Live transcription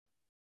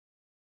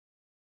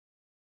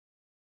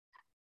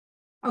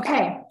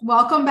Okay,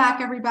 welcome back,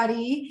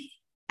 everybody.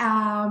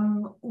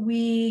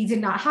 We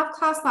did not have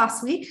class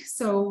last week,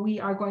 so we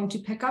are going to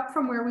pick up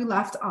from where we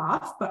left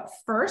off. But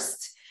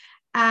first,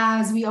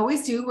 as we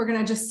always do, we're going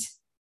to just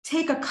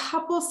take a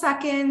couple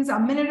seconds, a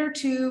minute or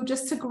two,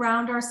 just to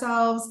ground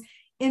ourselves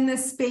in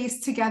this space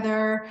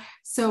together.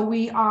 So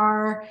we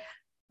are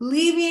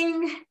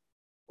leaving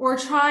or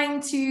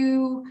trying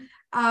to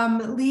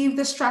leave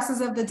the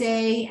stresses of the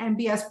day and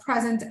be as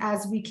present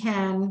as we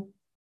can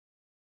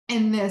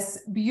in this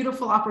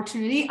beautiful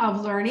opportunity of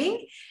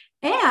learning.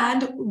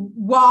 And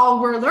while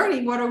we're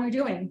learning, what are we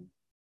doing?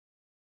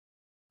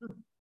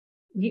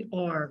 We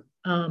are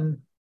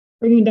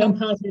bringing down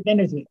positive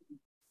energy.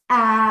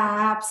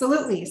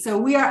 Absolutely. So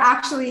we are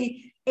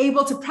actually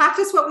able to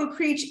practice what we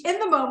preach in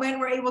the moment.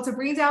 We're able to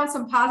bring down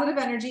some positive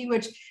energy,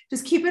 which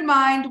just keep in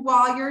mind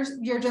while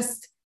you're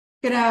just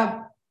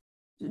gonna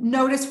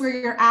notice where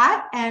you're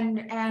at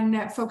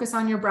and focus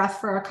on your breath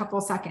for a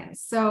couple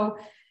seconds. So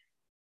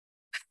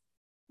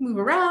move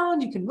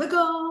around, you can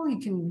wiggle, you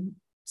can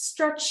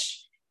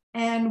stretch,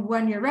 and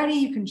when you're ready,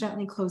 you can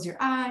gently close your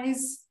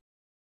eyes.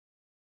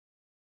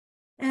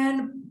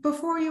 And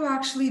before you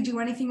actually do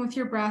anything with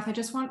your breath, I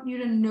just want you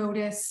to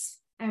notice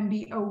and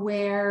be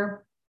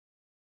aware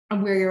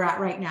of where you're at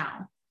right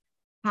now.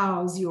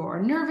 How's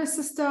your nervous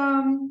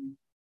system?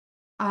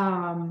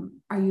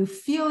 Are you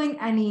feeling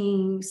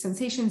any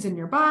sensations in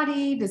your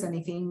body? Is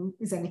anything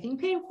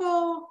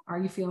painful? Are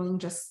you feeling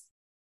just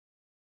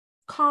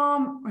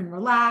calm and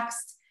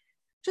relaxed?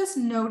 Just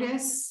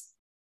notice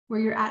where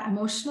you're at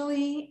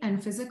emotionally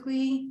and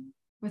physically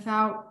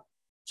without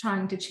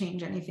trying to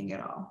change anything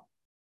at all.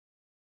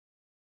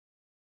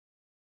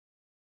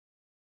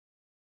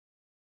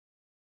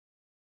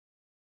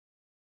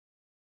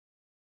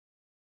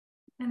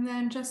 And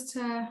then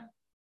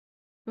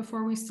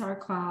before we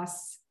start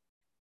class,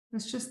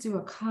 let's just do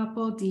a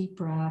couple deep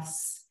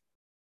breaths.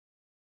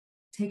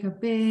 Take a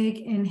big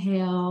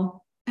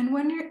inhale. And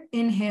when you're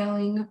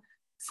inhaling,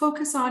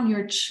 focus on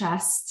your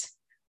chest,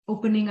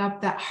 opening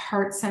up that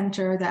heart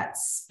center, that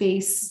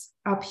space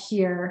up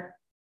here.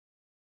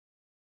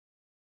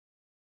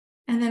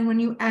 And then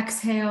when you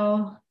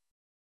exhale,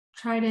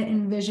 try to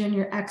envision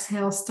your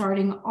exhale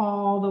starting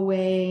all the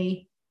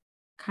way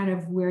kind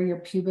of where your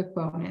pubic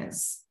bone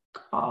is,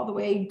 all the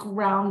way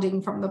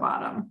grounding from the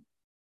bottom.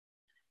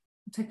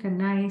 Take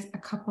a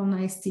couple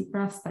nice deep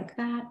breaths like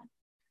that.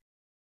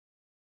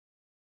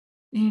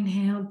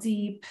 Inhale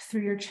deep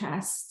through your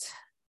chest.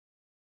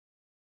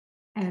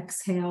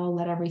 Exhale,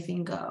 let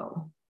everything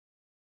go.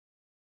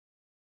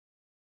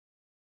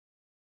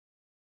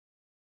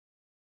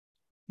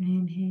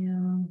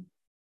 Inhale.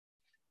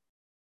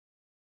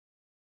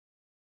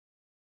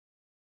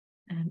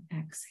 And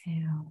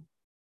exhale.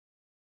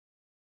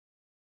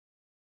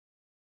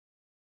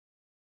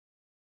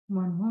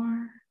 One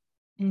more.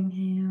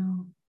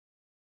 Inhale.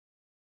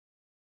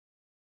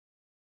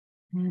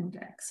 And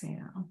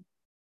exhale.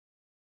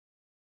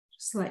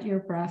 Just let your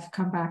breath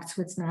come back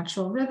to its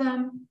natural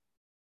rhythm.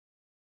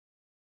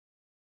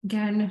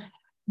 Again,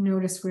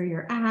 notice where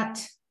you're at.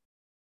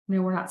 I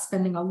know we're not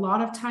spending a lot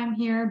of time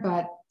here,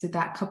 but did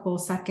that couple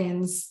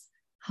seconds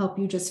help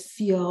you just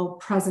feel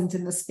present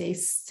in the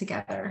space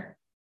together?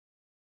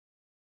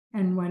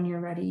 And when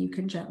you're ready, you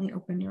can gently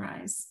open your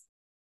eyes.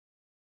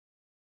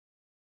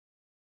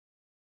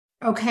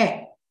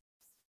 Okay,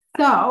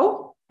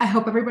 so I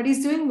hope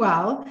everybody's doing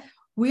well.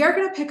 We are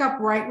going to pick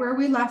up right where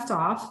we left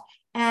off.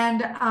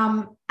 And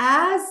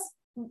as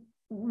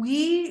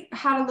we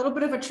had a little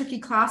bit of a tricky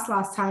class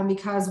last time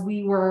because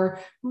we were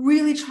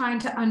really trying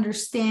to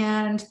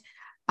understand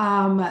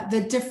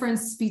the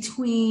difference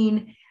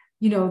between,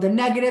 the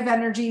negative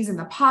energies and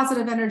the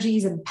positive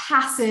energies and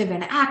passive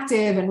and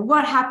active and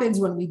what happens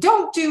when we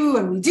don't do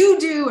and we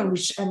do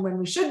and when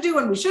we should do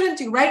and we shouldn't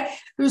do, right?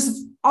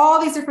 There's all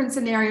these different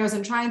scenarios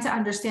and trying to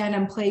understand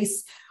and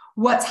place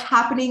what's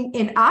happening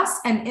in us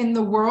and in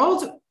the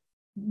world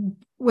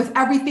with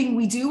everything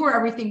we do or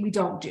everything we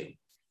don't do.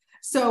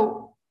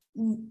 So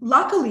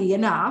luckily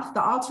enough,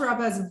 the Alter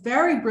Rebbe is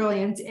very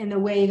brilliant in the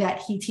way that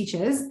he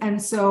teaches.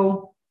 And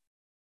so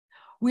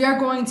we are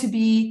going to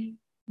be,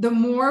 the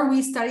more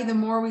we study, the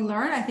more we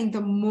learn, I think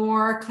the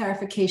more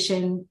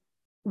clarification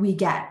we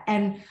get.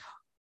 And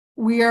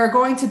we are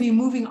going to be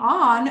moving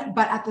on,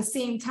 but at the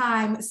same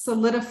time,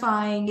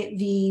 solidifying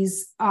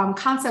these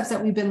concepts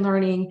that we've been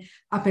learning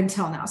up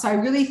until now. So I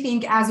really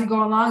think as we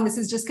go along, this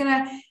is just going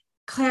to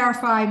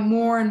clarify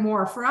more and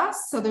more for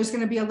us. So there's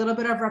going to be a little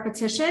bit of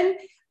repetition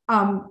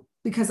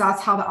because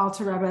that's how the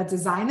Alter Rebbe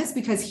designed this,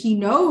 because he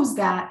knows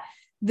that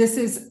this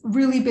is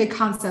really big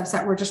concepts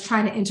that we're just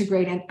trying to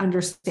integrate and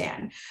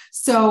understand.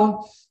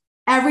 So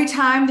every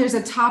time there's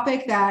a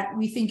topic that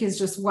we think is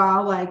just,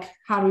 wow, like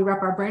how do we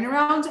wrap our brain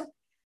around?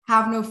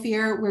 Have no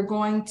fear. We're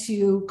going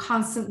to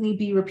constantly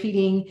be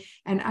repeating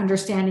and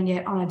understanding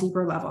it on a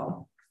deeper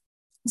level.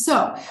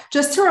 So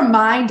just to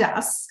remind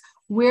us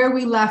where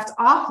we left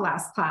off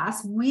last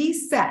class, we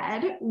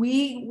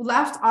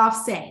left off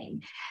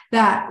saying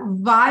that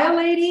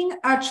violating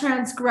a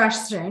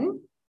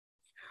transgression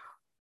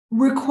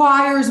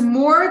requires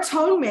more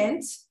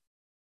atonement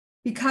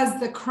because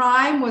the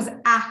crime was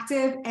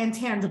active and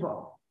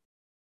tangible,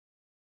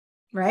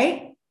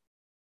 right?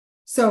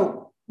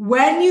 So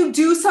when you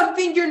do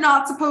something you're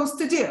not supposed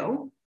to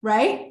do,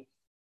 right,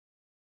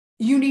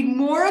 you need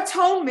more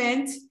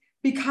atonement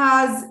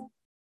because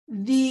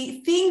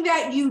the thing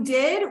that you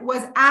did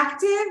was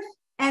active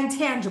and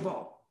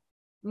tangible,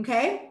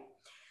 okay?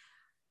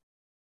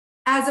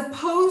 As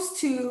opposed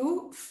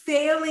to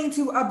failing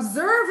to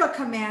observe a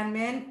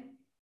commandment,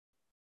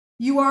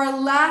 you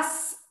are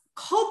less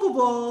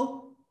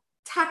culpable,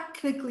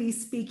 technically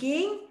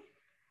speaking,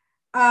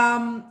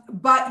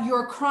 but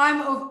your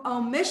crime of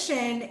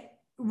omission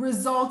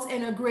results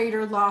in a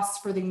greater loss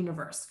for the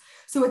universe.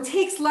 So it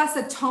takes less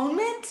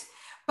atonement,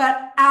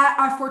 but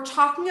if we're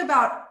talking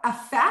about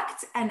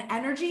effect and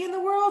energy in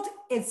the world,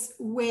 it's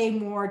way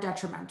more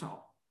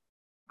detrimental.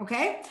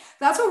 Okay,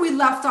 that's where we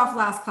left off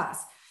last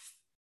class.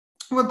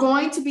 We're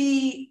going to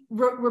be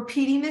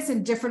repeating this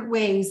in different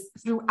ways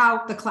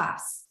throughout the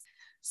class.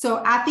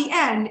 So at the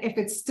end, if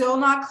it's still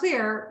not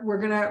clear,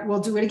 we'll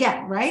do it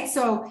again, right?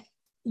 So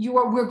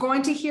we're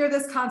going to hear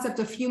this concept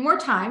a few more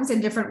times in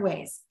different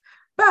ways.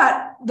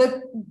 But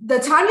the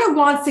Tanya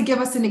wants to give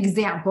us an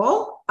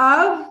example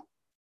of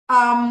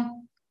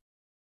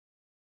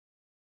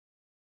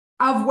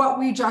what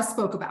we just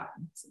spoke about.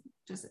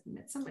 Just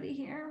admit somebody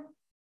here.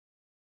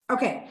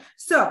 Okay,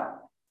 so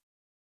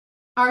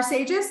our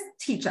sages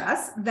teach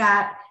us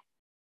that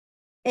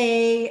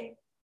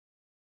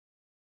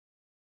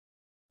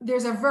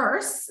there's a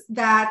verse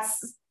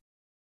that's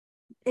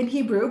in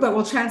Hebrew, but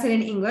we'll translate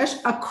in English.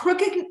 A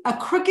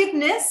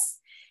crookedness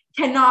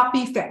cannot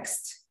be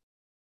fixed.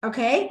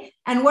 Okay,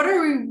 and what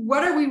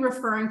are we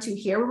referring to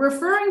here? We're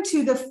referring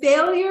to the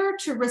failure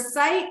to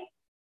recite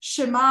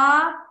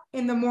Shema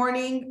in the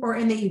morning or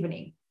in the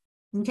evening.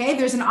 Okay,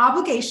 there's an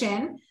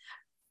obligation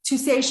to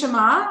say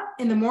Shema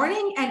in the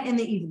morning and in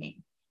the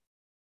evening.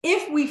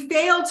 If we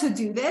fail to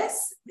do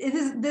this,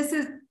 this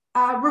is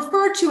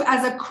referred to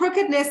as a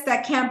crookedness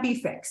that can't be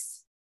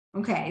fixed.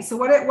 Okay, so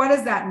what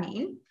does that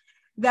mean?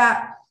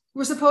 That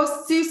we're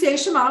supposed to say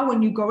Shema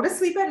when you go to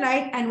sleep at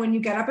night and when you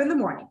get up in the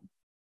morning.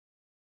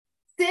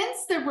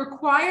 Since the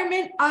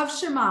requirement of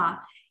Shema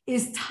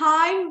is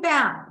time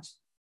bound,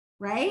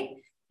 right?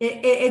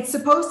 It's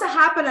supposed to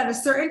happen at a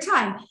certain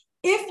time.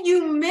 If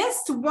you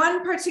missed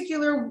one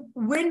particular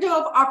window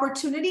of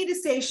opportunity to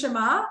say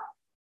Shema,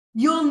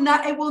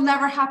 it will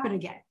never happen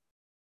again,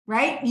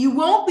 right? You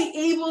won't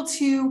be able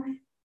to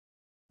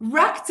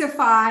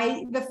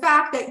rectify the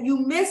fact that you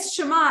missed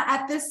Shema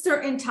at this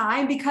certain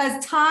time because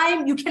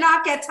you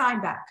cannot get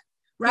time back,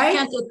 right? You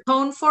can't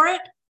atone for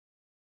it.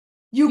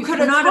 You could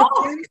atone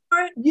for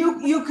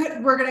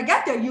it. We're going to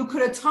get there. You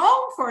could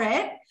atone for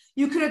it.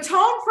 You could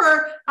atone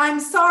for, I'm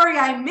sorry,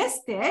 I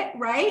missed it,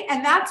 right?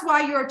 And that's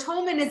why your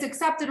atonement is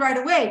accepted right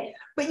away.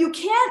 But you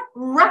can't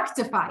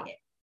rectify it.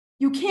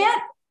 You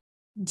can't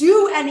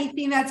do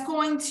anything that's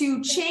going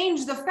to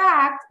change the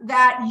fact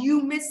that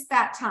you missed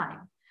that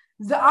time.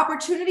 The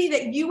opportunity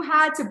that you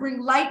had to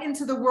bring light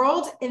into the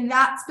world in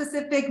that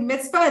specific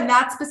mitzvah, in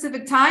that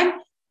specific time,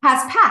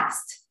 has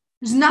passed.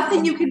 There's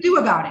nothing you can do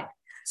about it.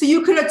 So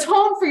you could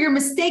atone for your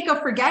mistake of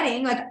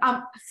forgetting, like,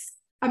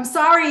 I'm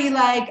sorry,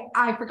 like,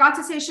 I forgot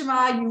to say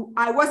Shema,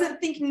 I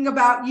wasn't thinking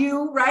about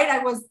you, right? I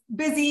was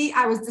busy,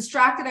 I was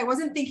distracted, I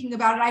wasn't thinking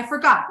about it, I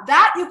forgot.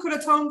 That you could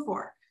atone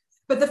for.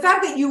 But the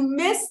fact that you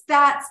missed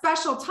that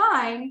special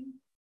time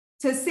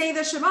to say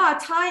the Shema,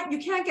 you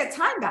can't get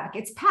time back,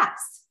 it's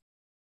past.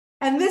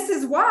 And this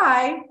is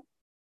why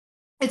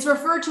it's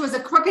referred to as a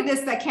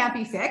crookedness that can't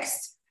be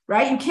fixed,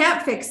 right? You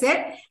can't fix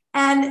it.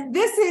 And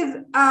this is,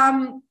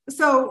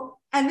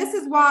 this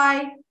is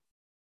why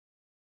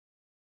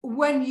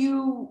when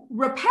you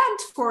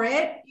repent for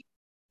it,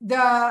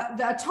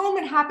 the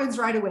atonement happens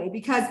right away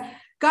because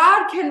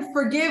God can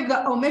forgive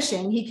the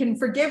omission. He can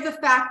forgive the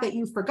fact that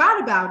you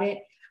forgot about it,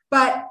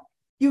 but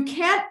you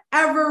can't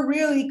ever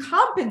really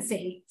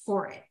compensate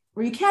for it,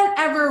 or you can't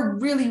ever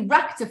really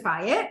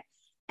rectify it,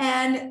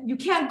 and you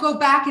can't go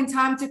back in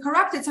time to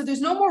correct it. So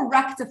there's no more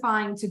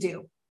rectifying to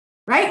do,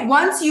 right?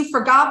 Once you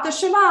forgot the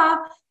Shema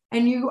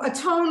and you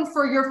atone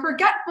for your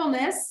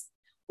forgetfulness,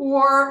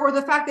 or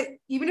the fact that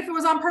even if it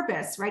was on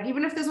purpose, right?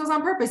 Even if this was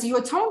on purpose, you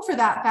atone for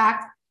that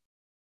fact.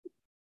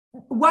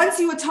 Once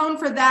you atone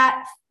for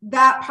that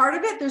part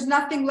of it, there's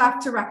nothing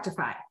left to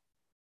rectify,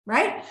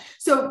 right?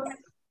 So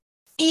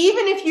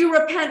even if you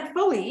repent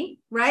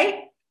fully,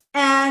 right?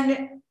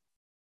 And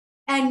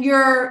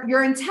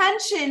your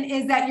intention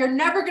is that you're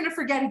never going to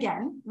forget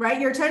again,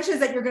 right? Your intention is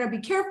that you're going to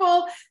be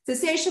careful to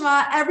say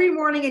Shema every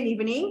morning and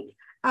evening.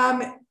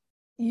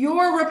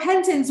 Your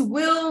repentance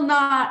will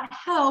not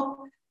help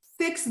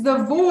fix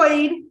the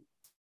void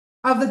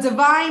of the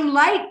divine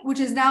light,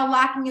 which is now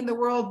lacking in the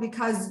world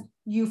because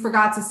you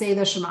forgot to say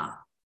the Shema.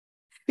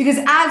 Because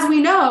as we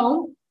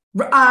know,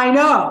 I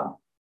know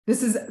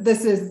this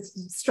is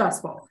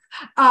stressful.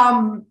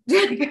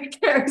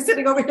 Carrie's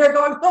sitting over here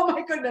going, "Oh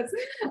my goodness."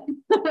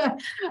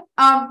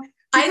 I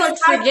don't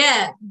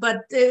forget, but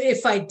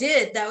if I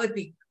did, that would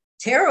be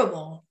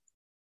terrible.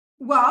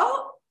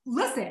 Well,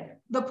 listen,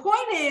 the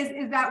point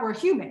is that we're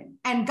human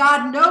and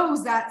God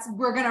knows that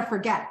we're going to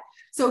forget.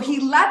 So he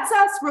lets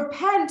us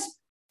repent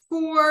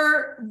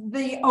for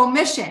the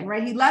omission,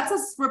 right? He lets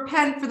us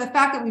repent for the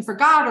fact that we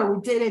forgot or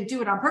we didn't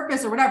do it on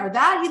purpose or whatever.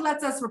 That he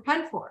lets us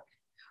repent for.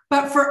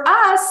 But for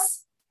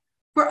us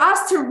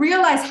to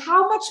realize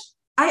how much,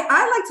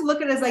 I like to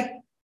look at it as like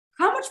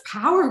how much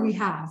power we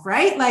have,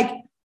 right? Like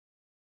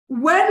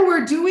when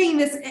we're doing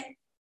this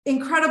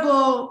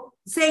incredible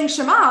saying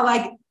Shema,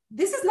 like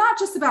this is not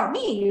just about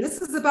me.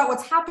 This is about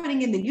what's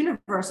happening in the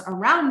universe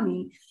around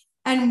me.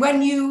 And when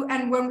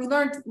we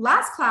learned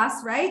last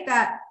class, right,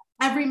 that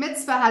every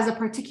mitzvah has a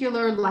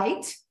particular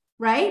light,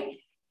 right?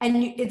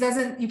 And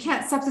you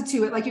can't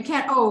substitute it. Like you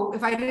can't,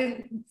 if I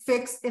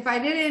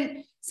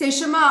didn't say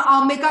Shema,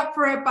 I'll make up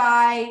for it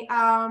by,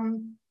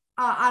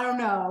 I don't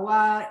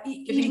know,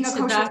 eating a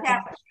kosher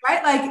sandwich,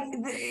 right? Like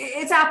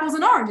it's apples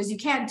and oranges. You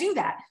can't do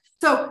that.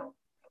 So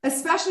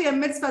especially a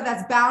mitzvah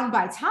that's bound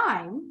by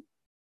time,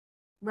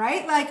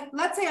 right? Like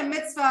let's say a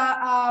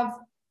mitzvah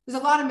there's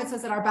a lot of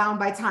mitzvahs that are bound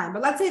by time,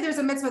 but let's say there's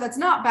a mitzvah that's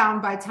not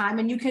bound by time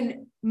and you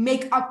can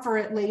make up for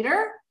it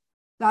later.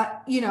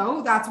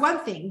 That's one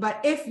thing. But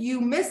if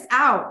you missed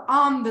out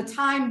on the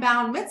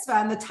time-bound mitzvah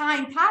and the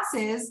time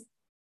passes,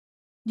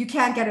 you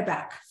can't get it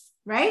back,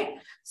 right?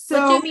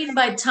 So what do you mean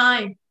by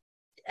time?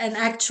 An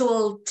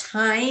actual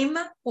time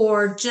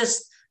or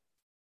just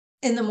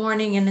in the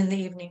morning and in the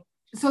evening?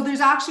 So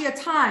there's actually a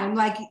time,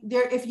 like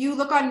there, if you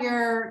look on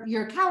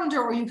your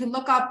calendar or you can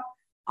look up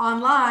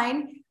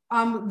online,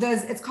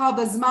 it's called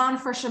the Zman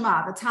for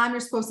Shema, the time you're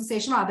supposed to say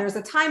Shema. There's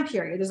a time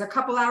period. There's a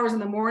couple hours in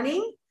the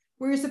morning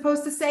where you're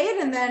supposed to say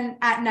it, and then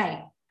at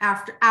night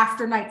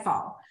after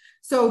nightfall.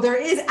 So there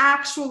is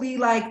actually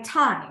like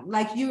time.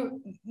 Like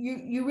you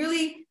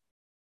really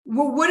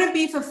wouldn't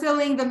be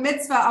fulfilling the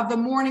mitzvah of the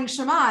morning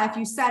Shema if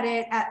you said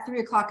it at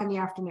 3:00 in the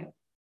afternoon.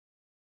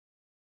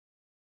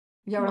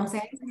 You know what I'm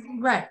saying?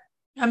 Right.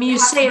 I mean, you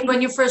say it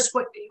when you first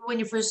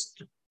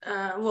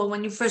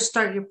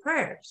start your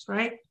prayers,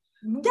 right?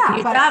 Yeah,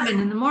 you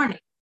daven in the morning,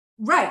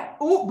 right?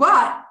 Oh,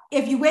 but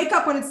if you wake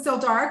up when it's still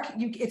dark,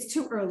 it's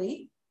too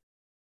early,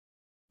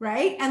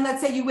 right? And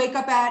let's say you wake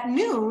up at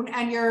noon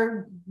and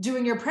you're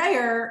doing your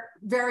prayer,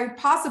 very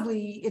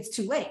possibly it's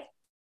too late.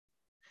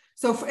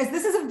 So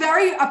this is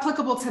very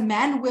applicable to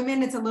men.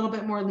 Women, it's a little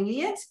bit more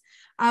lenient.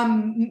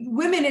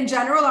 Women in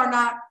general are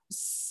not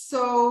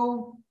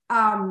so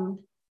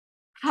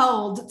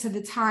held to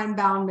the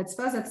time-bound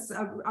mitzvahs. That's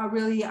a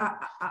really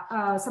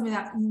something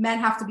that men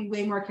have to be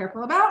way more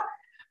careful about.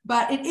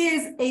 But it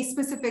is a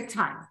specific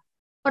time.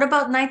 What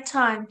about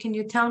nighttime? Can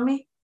you tell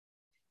me?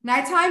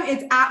 Nighttime,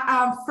 it's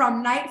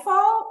from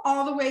nightfall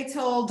all the way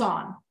till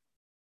dawn.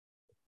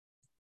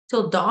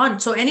 Till dawn.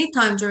 So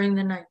anytime during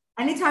the night.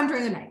 Anytime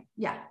during the night.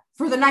 Yeah.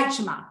 For the night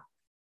Shema.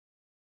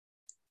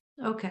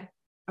 Okay.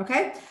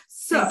 Okay.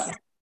 So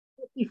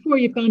before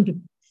you've gone to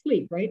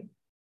sleep, right?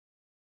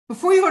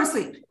 Before you go to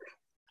sleep.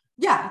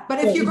 Yeah. But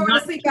if you're going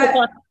to sleep at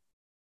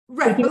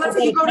right. But let's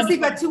say you go to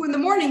sleep at 2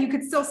 a.m, you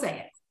could still say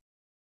it.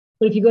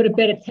 But if you go to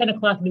bed at 10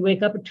 o'clock and you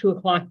wake up at 2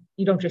 o'clock,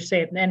 you don't just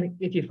say it then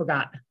if you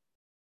forgot.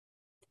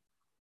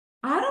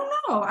 I don't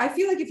know. I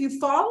feel like if you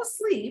fall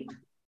asleep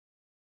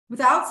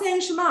without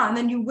saying Shema, and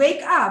then you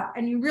wake up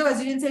and you realize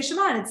you didn't say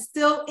Shema, and it's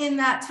still in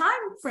that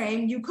time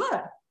frame, you could.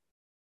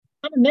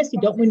 Kind of messy.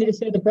 Don't we need to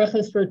say the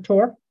brachas for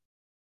Torah?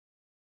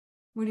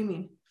 What do you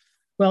mean?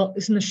 Well,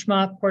 isn't the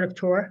Shema part of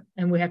Torah?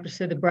 And we have to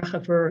say the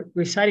bracha for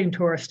reciting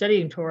Torah,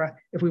 studying Torah,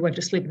 if we went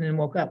to sleep and then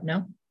woke up,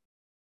 no?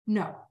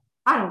 No,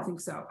 I don't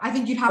think so. I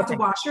think you'd have to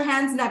wash your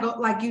hands,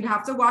 you'd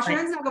have to wash your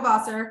hands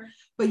Negelwasser,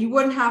 but you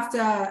wouldn't have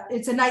to,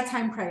 it's a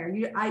nighttime prayer.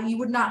 You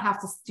would not have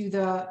to do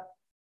the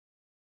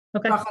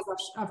brachas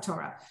of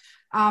Torah.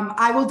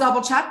 I will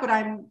double check, but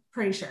I'm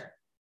pretty sure.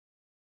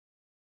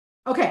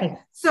 Okay,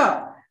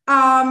 so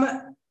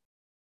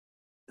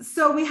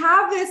we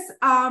have this,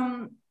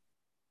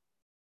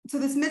 so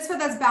this mitzvah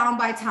that's bound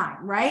by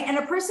time, right? And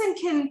a person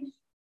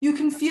you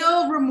can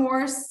feel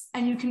remorse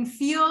and you can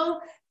feel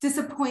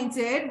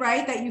disappointed,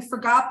 right? That you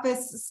forgot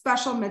this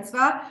special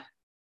mitzvah,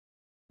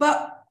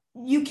 but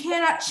you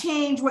cannot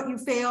change what you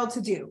failed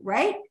to do,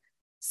 right?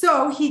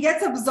 So he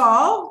gets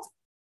absolved.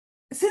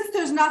 Since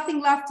there's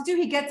nothing left to do,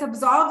 he gets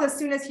absolved as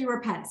soon as he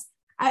repents.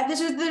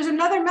 There's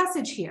another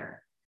message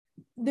here.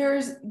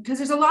 Because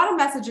there's a lot of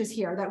messages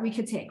here that we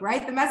could take,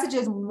 right? The message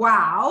is,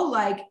 wow,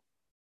 like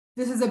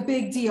this is a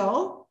big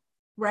deal,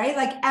 right?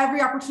 Like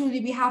every opportunity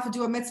we have to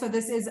do a mitzvah,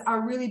 this is a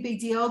really big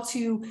deal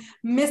to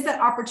miss that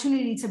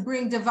opportunity to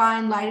bring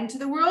divine light into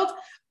the world.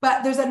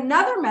 But there's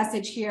another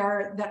message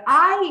here that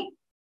I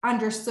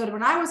understood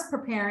when I was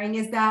preparing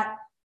is that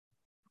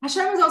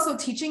Hashem was also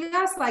teaching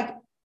us, like,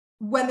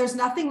 when there's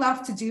nothing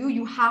left to do,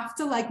 you have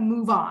to like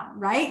move on,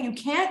 right? You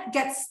can't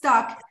get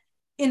stuck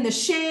in the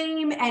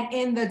shame and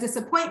in the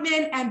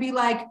disappointment and be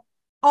like,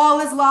 all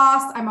is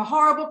lost. I'm a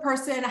horrible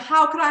person.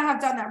 How could I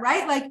have done that,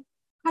 right? Like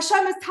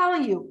Hashem is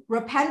telling you,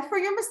 repent for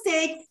your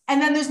mistake,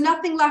 and then there's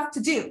nothing left to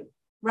do,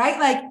 right?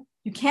 Like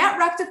you can't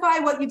rectify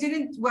what you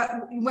didn't, what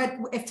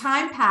if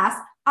time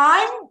passed.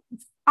 I'm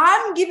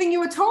I'm giving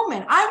you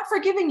atonement. I'm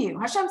forgiving you.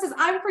 Hashem says,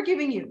 I'm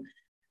forgiving you.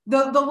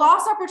 The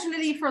lost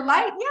opportunity for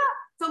light,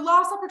 it's a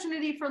lost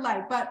opportunity for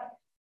light, but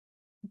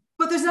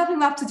there's nothing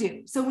left to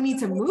do. So we need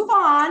to move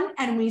on,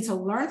 and we need to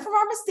learn from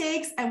our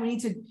mistakes, and we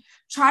need to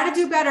try to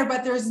do better.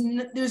 But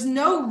there's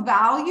no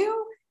value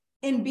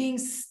in being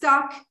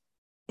stuck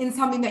in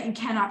something that you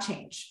cannot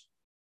change.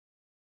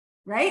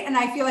 Right. And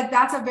I feel like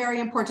that's a very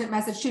important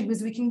message too,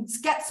 because we can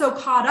get so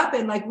caught up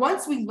in, like,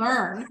 once we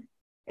learn,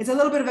 it's a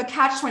little bit of a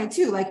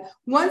catch-22. Like,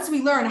 once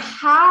we learn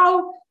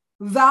how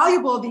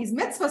valuable these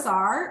mitzvahs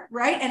are,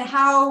 right, and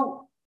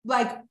how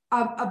like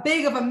a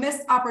big of a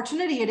missed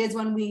opportunity it is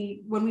when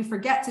we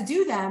forget to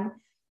do them,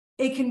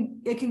 it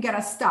can get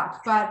us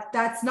stuck. But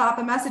that's not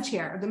the message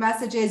here. The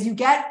message is you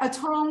get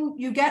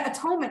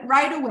atonement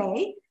right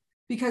away,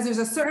 because there's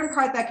a certain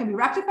part that can be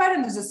rectified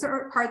and there's a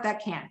certain part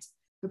that can't.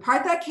 The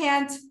part that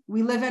can't,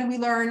 we live in, we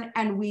learn,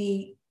 and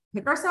we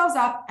pick ourselves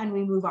up and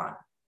we move on,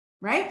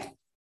 right?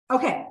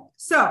 Okay,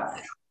 so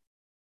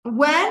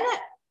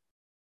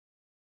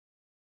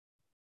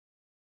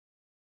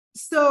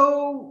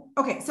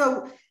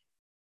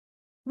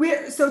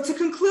to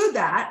conclude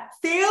that,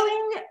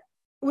 failing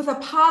with a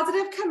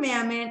positive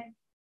commandment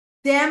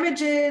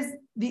damages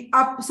the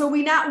up. So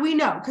we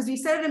know, because we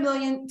said it a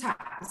million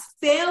times,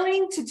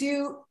 failing to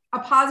do a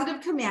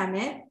positive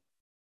commandment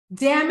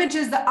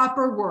damages the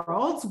upper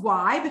worlds.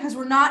 Why? Because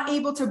we're not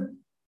able to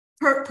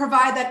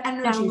provide that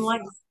energy,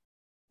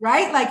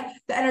 right? Like,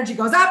 the energy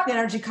goes up, the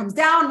energy comes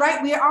down,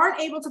 right? We aren't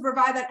able to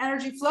provide that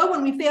energy flow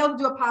when we fail to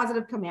do a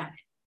positive commandment,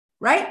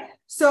 right?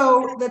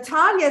 So the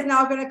Tanya is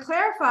now going to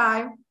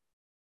clarify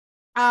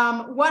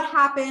what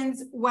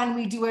happens when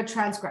we do a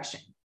transgression,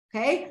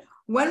 okay?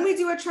 When we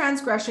do a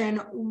transgression,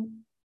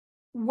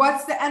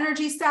 what's the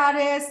energy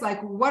status?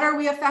 Like, what are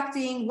we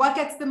affecting? What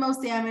gets the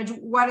most damage?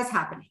 What is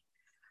happening?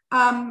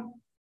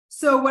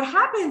 So what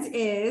happens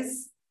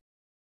is,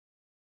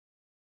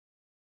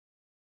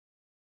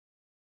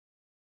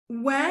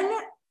 when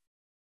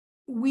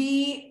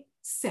we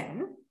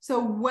sin, so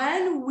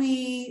when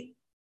we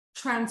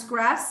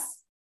transgress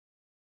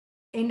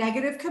a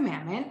negative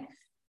commandment,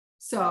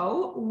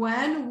 so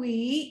when we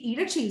eat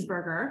a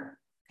cheeseburger,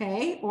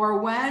 okay, or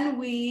when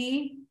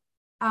we,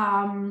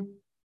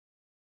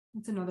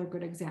 what's another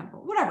good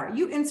example? Whatever,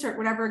 you insert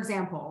whatever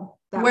example.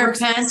 Wear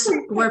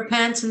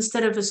pants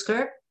instead of a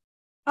skirt?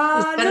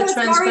 Is that no, a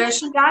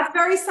transgression? That's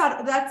very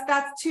subtle.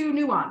 That's too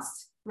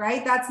nuanced,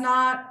 right? That's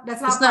not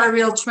It's not a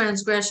real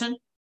transgression.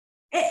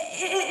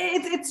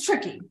 It's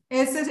tricky.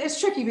 It's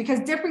tricky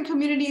because different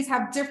communities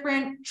have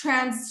different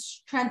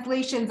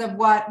translations of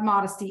what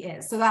modesty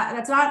is. So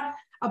that's not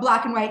a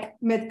black and white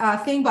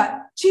thing, but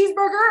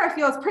cheeseburger, I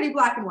feel it's pretty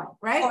black and white,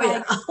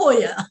 right? Oh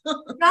yeah.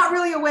 Not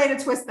really a way to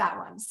twist that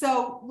one.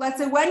 So let's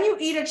say when you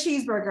eat a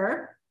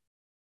cheeseburger,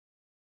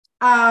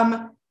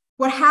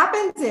 what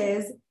happens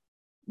is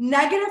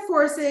negative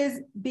forces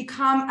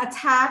become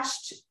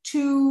attached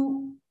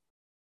to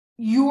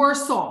your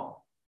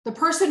soul, the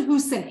person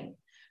who's sinning.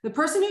 The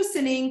person who's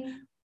sinning,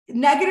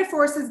 negative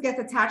forces get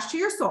attached to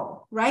your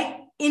soul,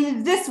 right?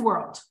 In this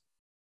world.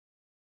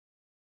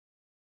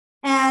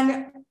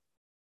 And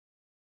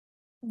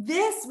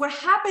this, what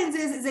happens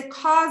is it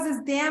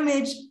causes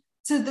damage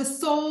to the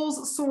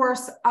soul's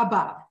source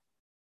above,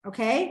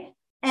 okay?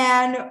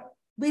 And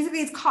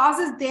basically it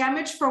causes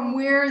damage from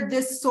where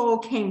this soul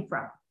came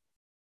from.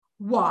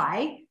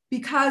 Why?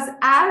 Because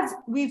as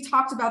we've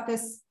talked about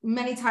this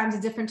many times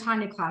in different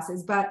Tanya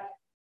classes, but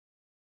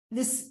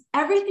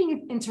everything is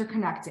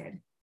interconnected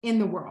in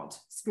the world.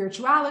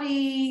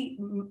 Spirituality,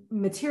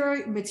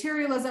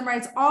 materialism, right?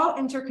 It's all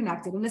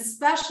interconnected. And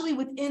especially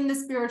within the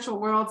spiritual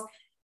worlds,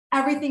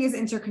 everything is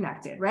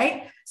interconnected,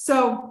 right?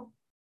 So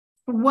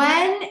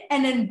when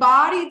an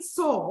embodied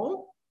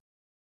soul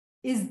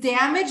is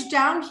damaged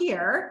down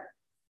here,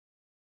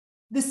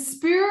 the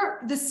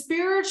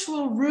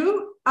spiritual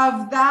root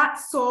of that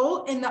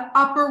soul in the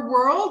upper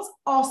worlds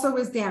also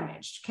is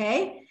damaged,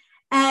 okay?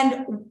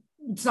 And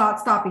it's not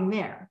stopping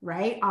there,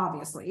 right?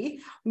 Obviously,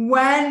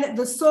 when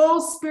the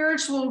soul's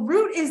spiritual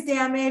root is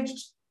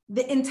damaged,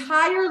 the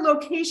entire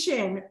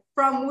location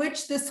from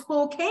which this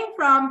soul came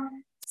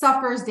from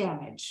suffers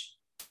damage.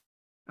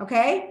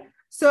 Okay,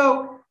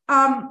 so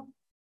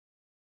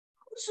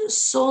who's the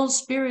soul's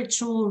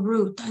spiritual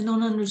root? I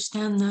don't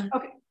understand that.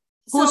 Okay,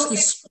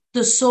 who's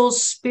the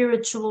soul's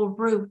spiritual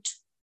root?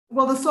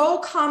 Well, the soul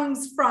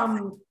comes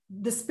from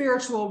the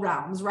spiritual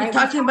realms, right?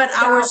 You're talking about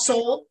our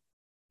soul.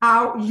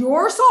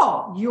 Your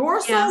soul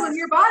Yes. in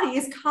your body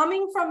is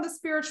coming from the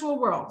spiritual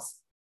worlds.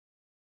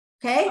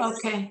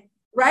 Okay.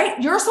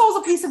 Right? Your soul's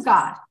a piece of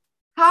God.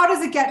 How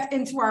does it get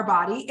into our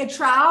body? It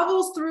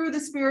travels through the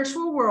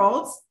spiritual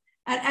worlds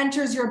and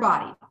enters your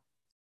body.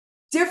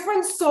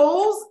 Different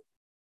souls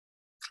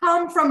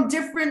come from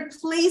different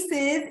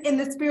places in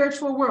the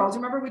spiritual world.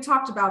 Remember, we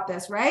talked about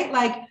this, right?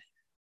 Like,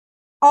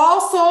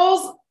 all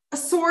souls, a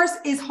source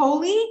is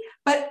holy,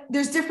 but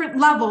there's different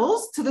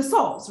levels to the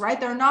souls, right?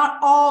 They're not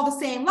all the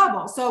same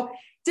level. So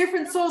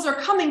different souls are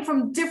coming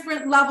from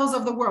different levels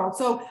of the world.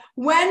 So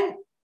when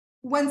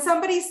when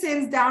somebody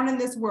sins down in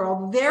this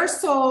world, their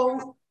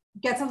soul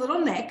gets a little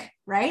nick,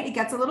 right? It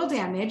gets a little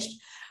damaged,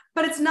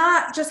 but it's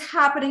not just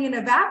happening in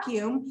a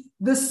vacuum.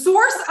 The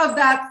source of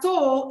that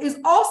soul is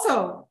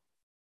also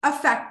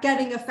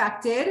getting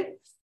affected,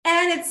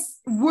 and it's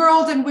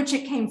world in which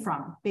it came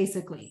from,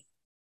 basically,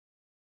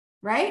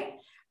 right?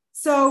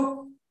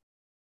 So,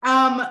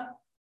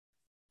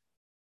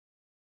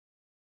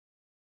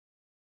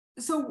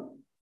 so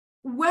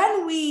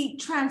when we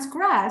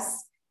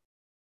transgress,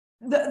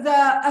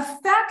 the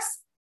effects,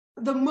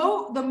 the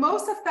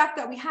most effect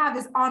that we have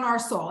is on our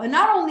soul, and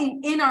not only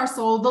in our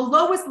soul, the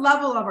lowest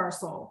level of our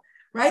soul,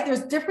 right?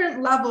 There's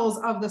different levels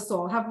of the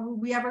soul. Have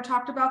we ever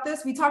talked about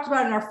this? We talked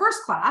about it in our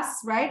first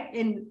class, right?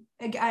 In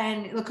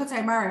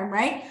Likutei Amarim,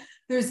 right?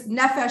 There's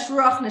nefesh,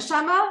 ruach,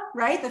 neshama,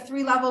 right? The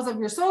three levels of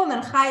your soul, and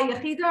then chaya,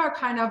 yechida are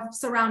kind of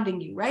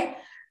surrounding you, right?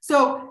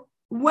 So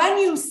when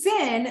you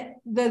sin,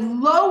 the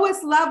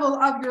lowest level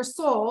of your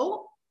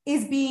soul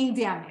is being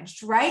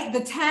damaged, right?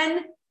 The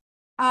 10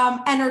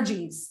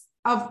 energies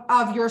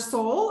of your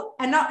soul,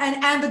 and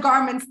the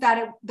garments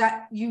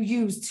that you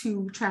use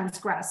to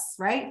transgress,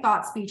 right?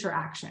 Thought, speech, or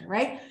action,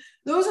 right?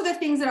 Those are the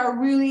things that are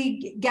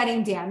really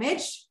getting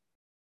damaged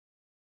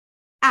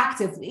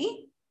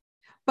actively.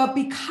 But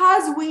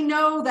because we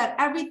know that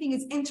everything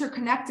is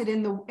interconnected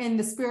in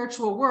the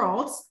spiritual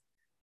worlds,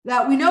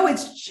 that we know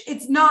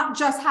it's not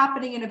just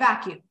happening in a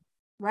vacuum,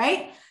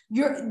 right?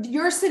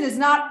 Your sin is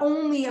not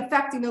only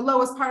affecting the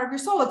lowest part of your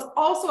soul, it's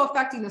also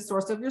affecting the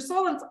source of your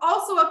soul, and it's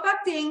also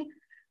affecting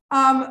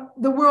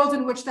the world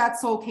in which that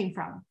soul came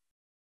from.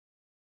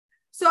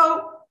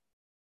 So,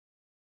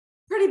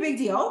 pretty big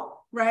deal,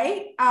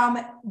 right?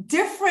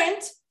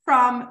 Different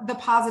from the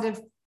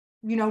positive,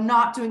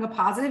 not doing a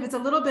positive. It's a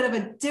little bit of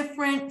a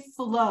different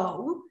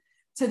flow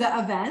to the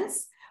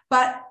events,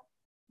 but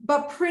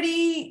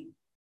pretty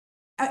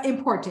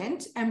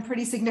important and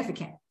pretty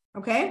significant,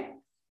 okay?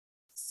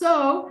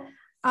 So,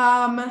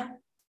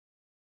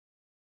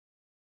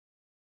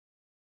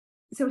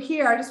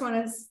 here, I just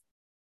want to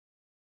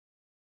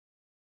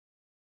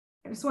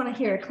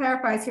it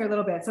clarifies here a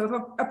little bit. So if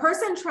a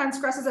person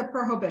transgresses a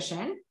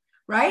prohibition,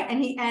 right?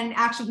 And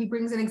actually he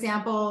brings an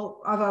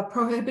example of a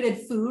prohibited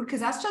food, because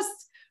that's just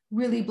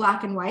really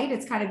black and white.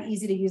 It's kind of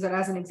easy to use it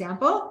as an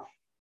example.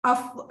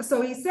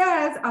 So he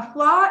says, a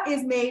flaw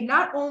is made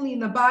not only in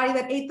the body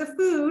that ate the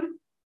food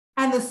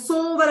and the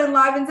soul that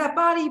enlivens that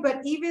body,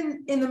 but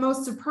even in the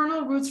most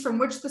supernal roots from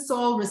which the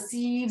soul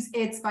receives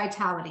its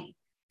vitality.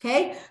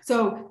 Okay,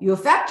 so you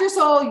affect your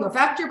soul, you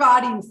affect your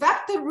body, you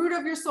affect the root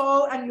of your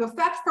soul, and you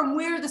affect from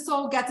where the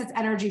soul gets its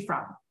energy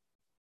from.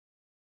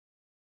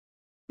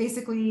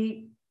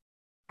 Basically,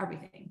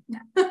 everything.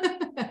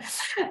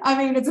 I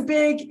mean, it's a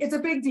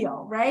big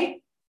deal,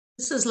 right?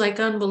 This is like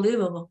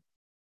unbelievable.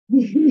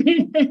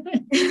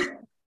 Am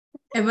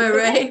I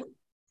right?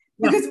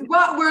 Because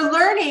what we're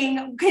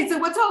learning, okay, so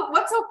what's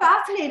so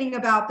fascinating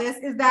about this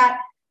is that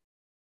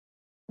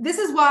this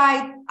is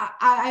why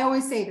I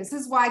always say this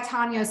is why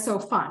Tanya is so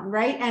fun,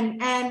 right?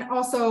 And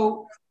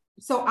also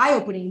so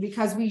eye-opening,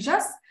 because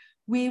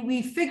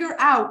we figure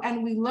out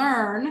and we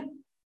learn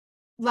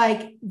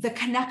like the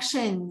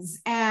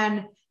connections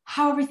and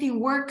how everything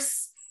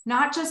works,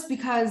 not just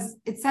because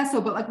it says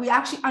so, but like we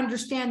actually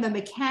understand the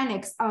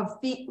mechanics of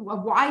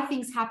why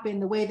things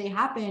happen the way they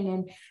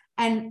happen,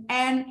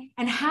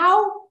 and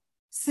how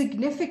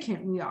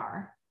significant we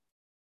are,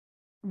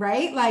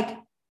 right? Like,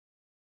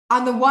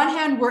 on the one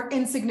hand, we're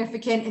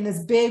insignificant in this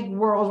big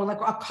world.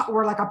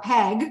 We're like a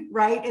peg,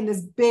 right, in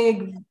this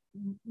big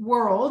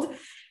world.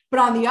 But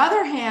on the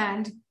other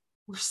hand,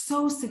 we're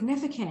so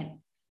significant,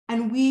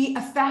 and we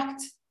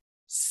affect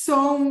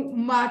so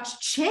much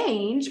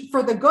change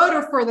for the good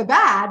or for the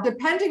bad,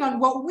 depending on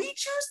what we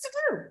choose to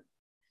do.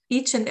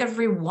 Each and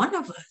every one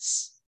of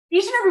us.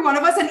 Each and every one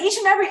of us, and each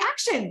and every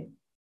action.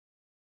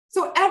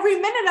 So every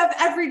minute of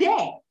every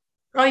day.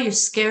 Oh, you're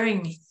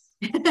scaring me.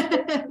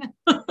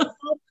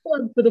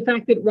 For the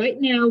fact that right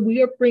now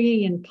we are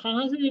bringing in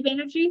positive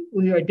energy,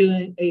 we are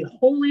doing a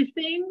holy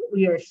thing,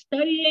 we are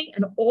studying,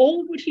 and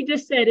all of what she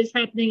just said is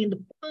happening in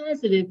the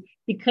positive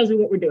because of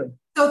what we're doing.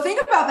 So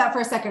think about that for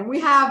a second. We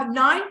have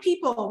 9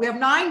 people, we have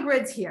 9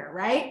 grids here,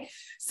 right?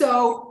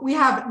 So we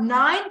have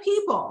 9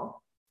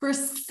 people for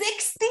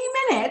 60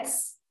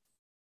 minutes,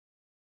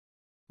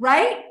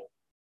 right?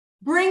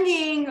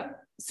 Bringing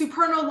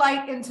supernal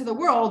light into the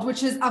world,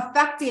 which is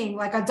affecting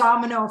like a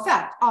domino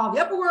effect, all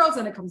the upper worlds,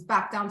 and it comes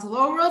back down to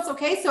lower worlds.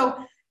 Okay, so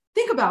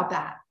think about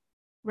that,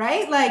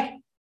 right? Like,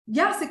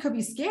 yes, it could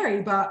be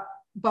scary, but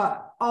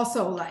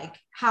also like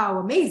how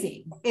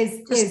amazing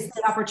is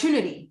the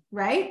opportunity,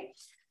 right?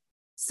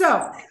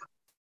 So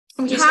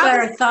just by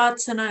our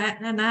thoughts and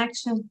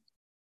action,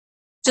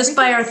 just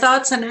by our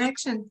thoughts and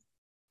action.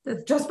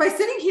 Just by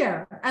sitting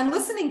here and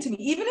listening to me,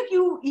 even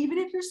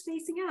if you're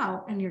spacing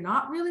out and you're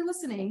not really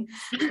listening,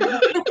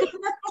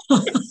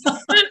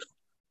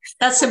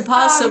 That's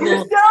impossible.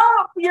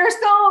 You're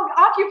still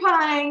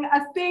occupying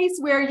a space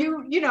where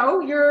you're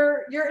involved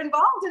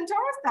in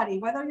Torah study,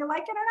 whether you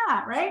like it or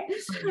not, right?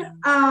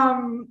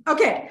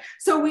 Okay,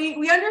 so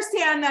we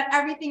understand that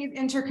everything is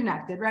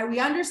interconnected, right? We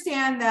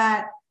understand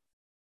that,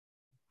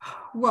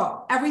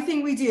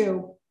 everything we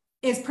do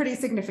is pretty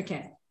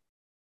significant.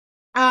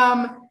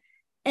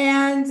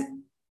 And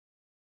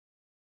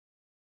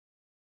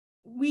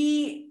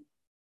we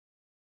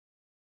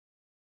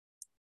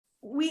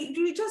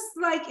just,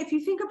 like, if you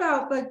think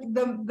about like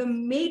the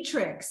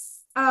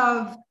matrix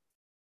of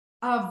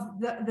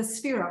the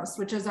spheros,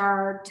 which is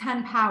our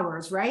 10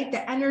 powers, right?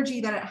 The energy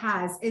that it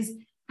has is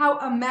how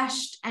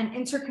enmeshed and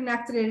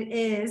interconnected it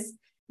is,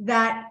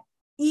 that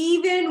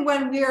even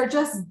when we are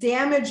just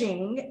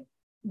damaging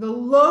the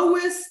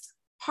lowest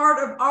part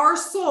of our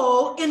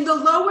soul in the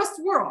lowest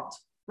world,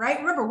 right?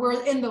 Remember,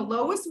 we're in the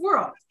lowest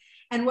world.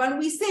 And when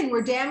we sin,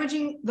 we're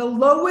damaging the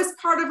lowest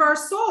part of our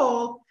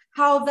soul,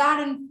 how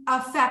that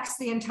affects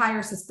the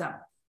entire system,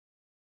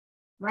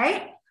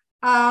 right?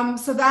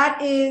 So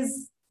that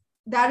is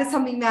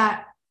something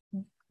that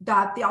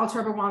the Alter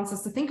Rebbe wants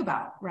us to think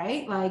about,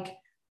 right? Like,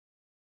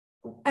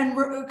 and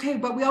we're okay,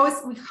 but we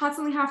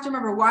constantly have to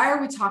remember, why are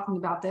we talking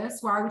about this?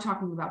 Why are we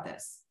talking about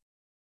this?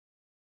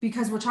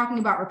 Because we're talking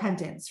about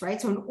repentance, right?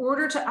 So in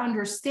order to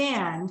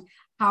understand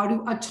how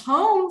to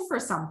atone for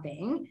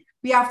something,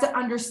 we have to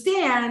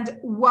understand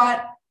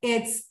what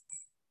its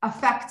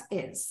effect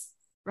is,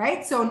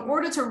 right? So in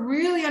order to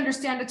really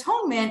understand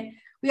atonement,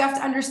 we have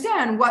to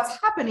understand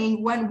what's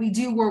happening when we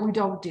do or we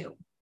don't do,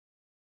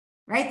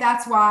 right?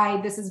 That's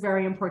why this is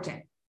very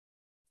important.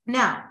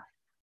 Now,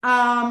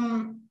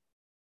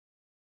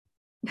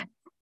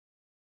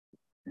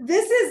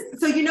 this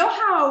is, so you know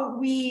how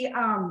we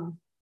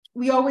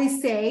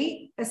always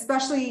say,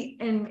 especially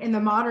in the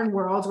modern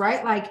world,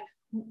 right? Like,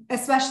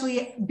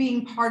 especially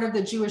being part of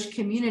the Jewish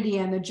community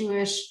and the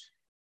Jewish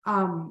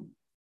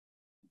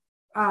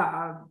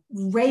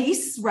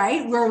race,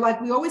 right? We're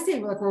like, we always say,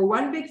 we're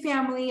one big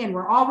family and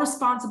we're all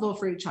responsible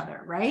for each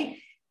other, right?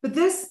 But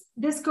this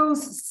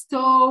goes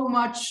so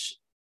much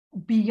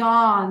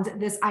beyond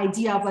this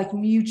idea of like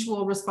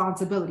mutual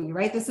responsibility,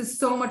 right? This is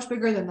so much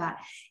bigger than that.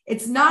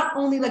 It's not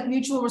only like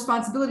mutual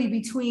responsibility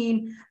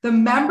between the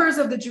members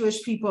of the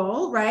Jewish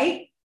people,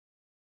 right?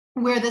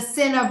 Where the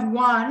sin of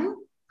one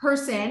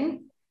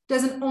person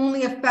doesn't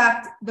only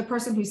affect the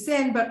person who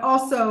sinned, but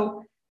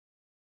also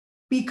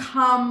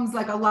becomes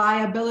like a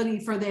liability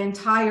for the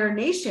entire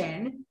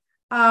nation.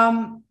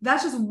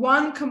 That's just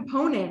one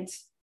component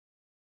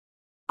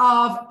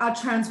of a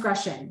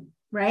transgression,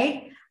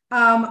 right?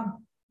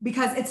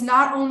 Because it's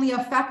not only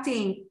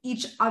affecting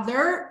each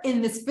other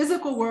in this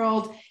physical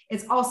world,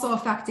 it's also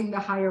affecting the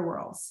higher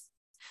worlds.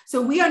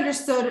 So we always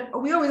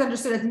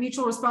understood as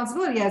mutual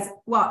responsibility as,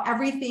 well,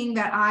 everything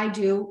that I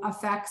do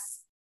affects,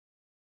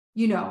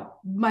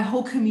 my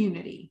whole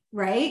community,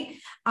 right?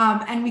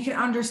 And we can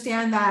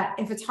understand that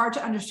if it's hard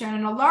to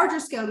understand on a larger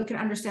scale, we can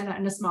understand that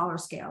in a smaller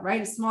scale,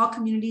 right? A small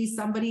community,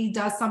 somebody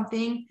does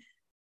something,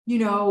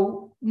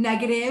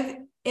 negative,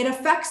 it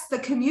affects the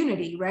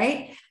community,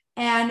 right?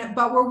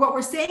 But what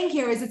we're saying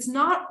here is it's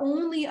not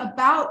only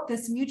about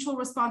this mutual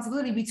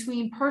responsibility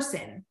between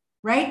person,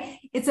 right?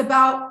 It's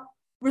about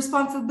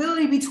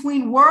responsibility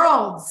between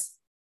worlds,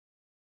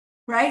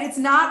 right? It's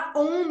not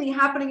only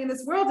happening in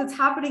this world, it's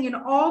happening in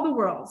all the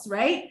worlds,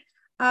 right?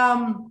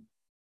 So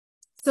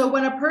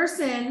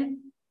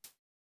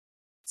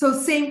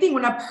same thing,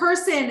 when a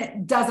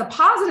person does a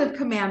positive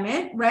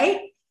commandment,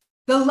 right?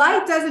 The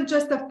light doesn't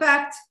just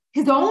affect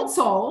his own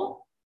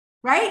soul,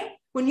 right?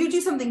 When you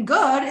do something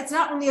good, it's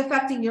not only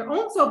affecting your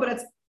own soul,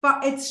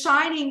 but it's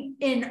shining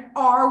in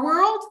our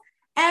world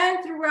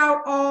and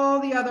throughout all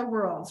the other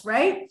worlds,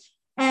 right?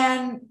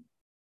 And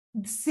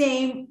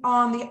same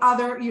on the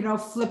other,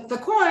 flip the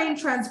coin,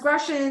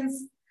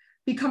 transgressions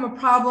become a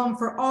problem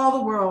for all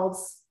the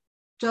worlds,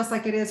 just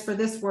like it is for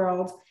this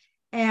world.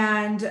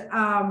 And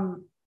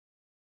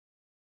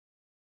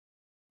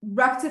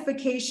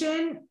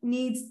rectification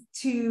needs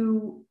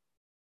to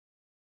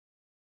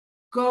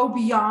go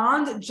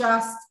beyond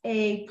just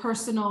a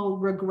personal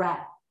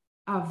regret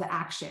of the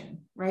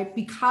action, right?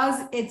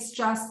 Because it's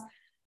just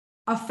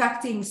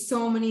affecting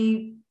so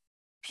many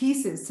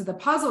pieces to the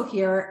puzzle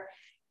here.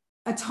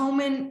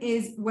 Atonement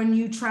is when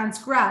you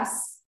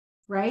transgress,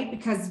 right?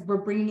 Because we're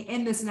bringing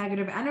in this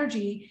negative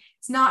energy.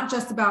 It's not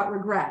just about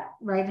regret,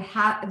 right?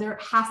 There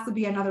has to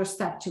be another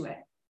step to it.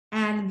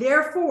 And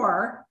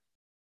therefore,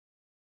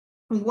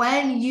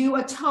 when you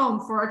atone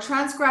for a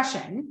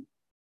transgression,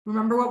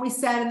 remember what we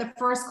said in the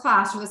first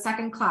class or the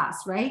second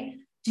class, right?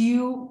 Do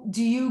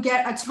you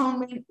get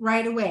atonement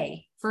right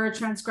away for a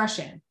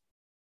transgression?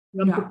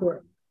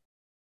 No.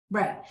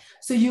 Right.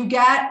 So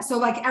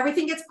like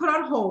everything gets put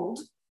on hold,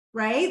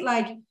 right?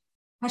 Like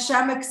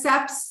Hashem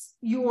accepts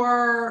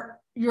your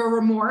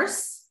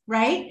remorse,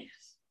 right?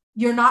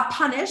 You're not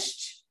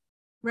punished,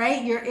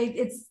 right?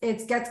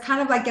 It gets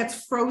kind of like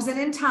gets frozen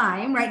in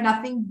time, right?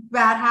 Nothing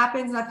bad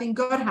happens, nothing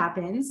good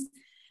happens.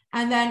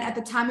 And then at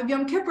the time of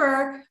Yom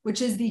Kippur,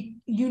 which is the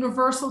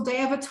universal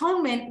day of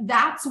atonement,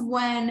 that's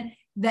when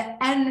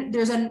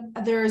there's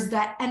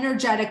that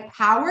energetic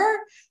power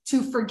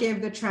to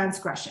forgive the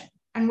transgression.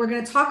 And we're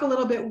going to talk a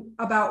little bit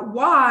about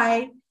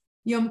why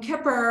Yom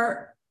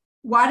Kippur,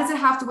 why does it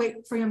have to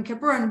wait for Yom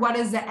Kippur, and what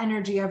is the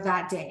energy of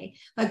that day?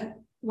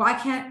 Why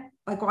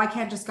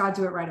can't just God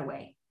do it right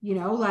away?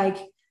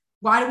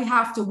 Why do we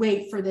have to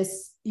wait for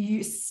this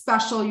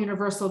special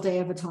universal day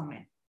of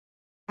atonement?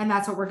 And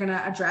that's what we're going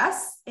to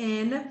address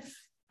in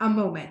a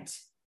moment.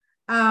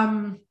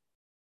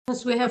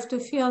 Because we have to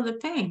feel the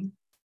pain.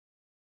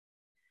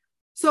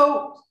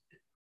 So,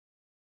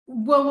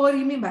 what do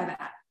you mean by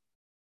that?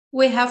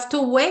 We have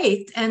to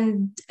wait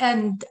and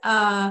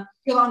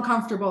feel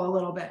uncomfortable a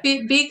little bit.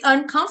 Be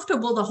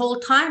uncomfortable the whole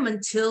time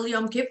until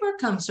Yom Kippur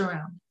comes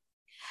around.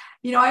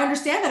 I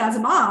understand that as a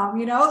mom,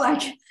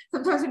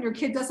 sometimes when your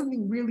kid does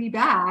something really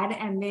bad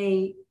and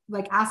they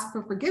ask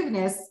for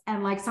forgiveness,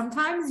 and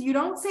sometimes you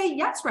don't say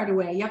yes right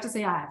away. You have to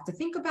say, I have to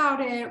think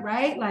about it,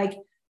 right? Let's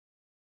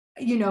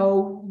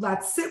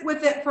sit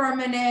with it for a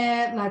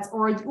minute.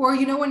 Or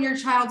when your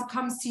child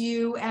comes to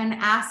you and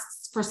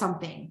asks for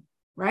something,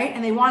 right?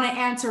 And they want to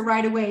answer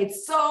right away.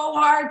 It's so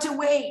hard to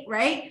wait,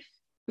 right?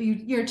 But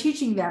you're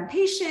teaching them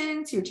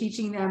patience, you're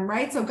teaching them,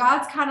 right? So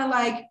God's kind of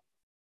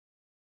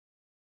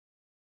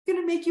going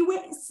to make you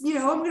wait,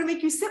 I'm going to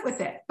make you sit with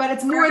it, but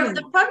it's more than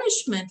the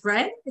punishment,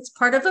 right? It's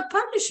part of a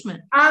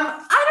punishment.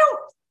 I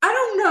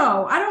don't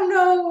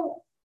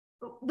know.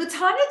 The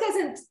Tanya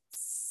doesn't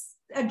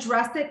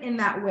address it in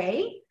that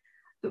way.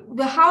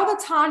 How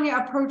the Tanya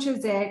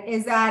approaches it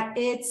is that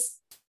it's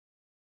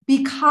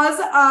because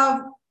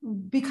of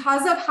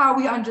how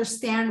we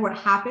understand what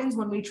happens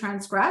when we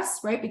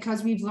transgress, right?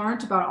 Because we've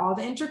learned about all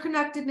the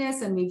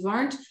interconnectedness and we've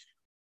learned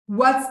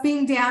what's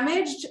being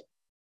damaged.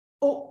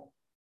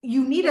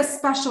 You need a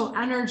special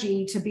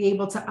energy to be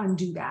able to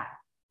undo that,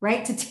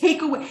 right? To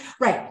take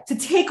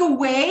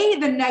away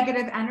the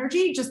negative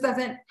energy just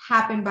doesn't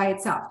happen by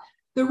itself.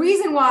 The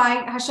reason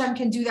why Hashem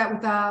can do that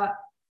with a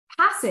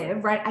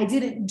passive, right? I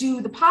didn't do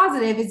the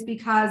positive, is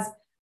because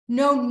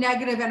no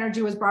negative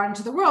energy was brought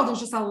into the world. There's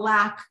just a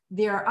lack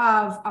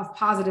thereof of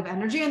positive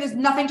energy, and there's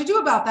nothing to do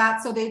about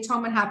that. So the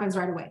atonement happens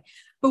right away.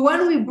 But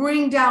when we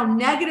bring down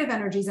negative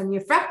energies and we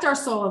affect our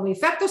soul and we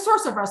affect the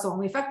source of our soul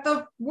and we affect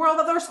the world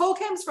that our soul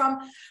comes from,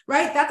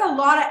 right? That's a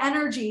lot of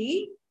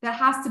energy that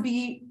has to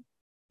be,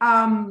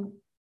 what's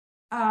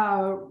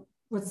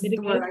the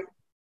word?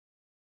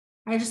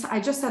 I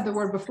just said the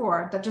word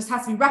before, that just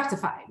has to be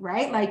rectified,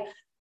 right?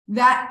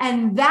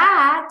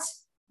 That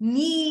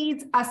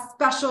needs a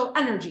special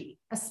energy,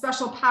 a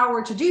special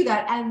power to do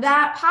that. And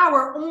that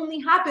power only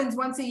happens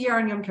once a year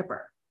on Yom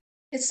Kippur.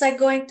 It's like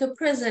going to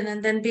prison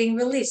and then being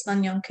released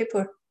on Yom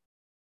Kippur.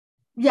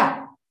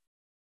 Yeah.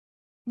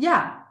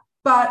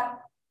 But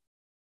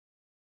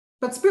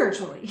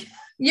spiritually.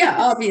 Yeah,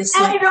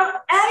 obviously. And you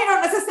don't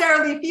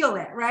necessarily feel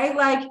it, right?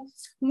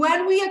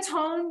 When we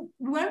atone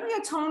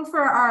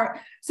for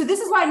our, so this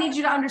is why I need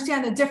you to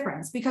understand the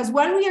difference, because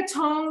when we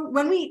atone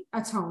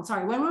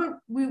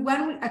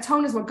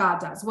is what God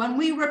does. When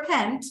we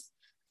repent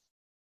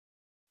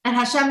and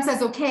Hashem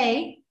says,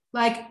 okay,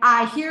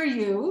 I hear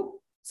you.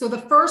 So the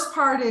first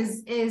part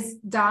is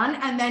done,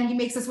 and then he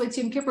makes us wait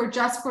to Yom Kippur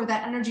just for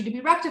that energy to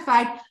be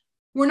rectified.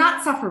 We're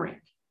not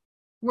suffering.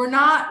 We're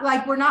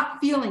not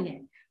feeling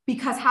it.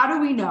 Because how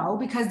do we know?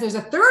 Because there's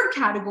a third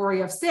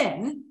category of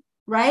sin,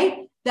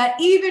 right? That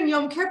even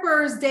Yom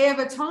Kippur's Day of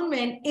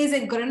Atonement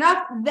isn't good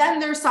enough. Then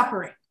they're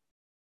suffering.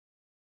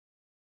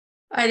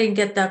 I didn't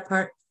get that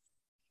part.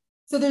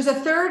 So there's a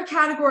third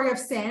category of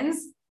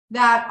sins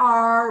that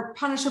are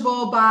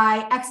punishable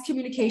by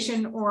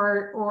excommunication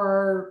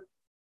or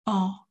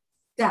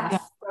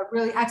death, but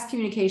really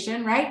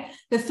excommunication, right?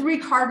 The three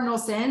cardinal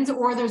sins,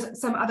 or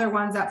there's some other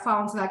ones that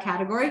fall into that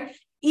category.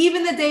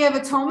 Even the Day of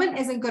Atonement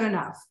isn't good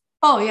enough.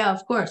 Oh, yeah,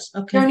 of course.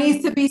 Okay. There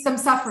needs to be some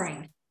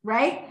suffering,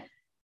 right?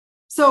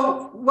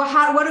 So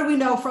what do we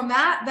know from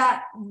that?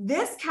 That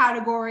this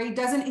category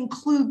doesn't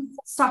include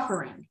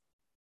suffering,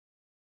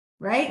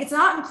 right? It's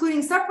not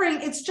including suffering.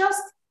 It's just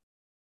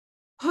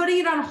putting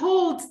it on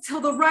hold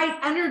till the right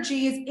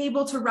energy is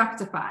able to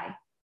rectify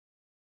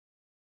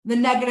the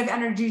negative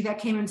energy that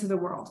came into the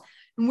world.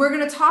 And we're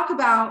going to talk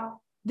about,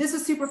 this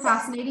is super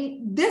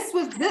fascinating.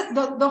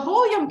 The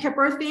whole Yom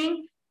Kippur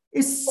thing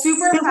is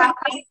super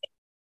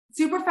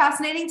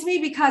fascinating to me,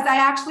 because I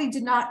actually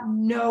did not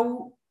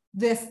know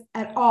this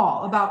at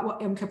all about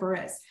what Yom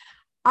Kippur is.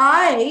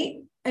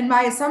 And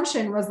my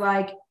assumption was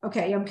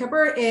okay, Yom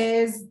Kippur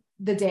is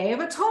the Day of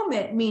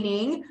Atonement,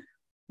 meaning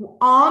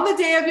on the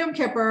day of Yom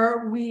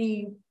Kippur,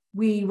 we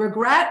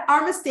regret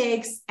our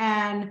mistakes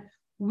and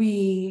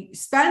we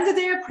spend a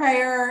day of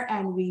prayer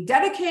and we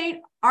dedicate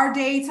our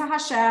day to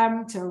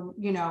Hashem to,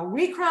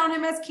 recrown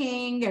him as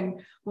king. And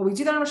we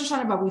do that on Rosh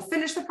Hashanah, but we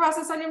finish the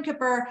process on Yom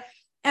Kippur.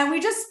 And we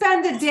just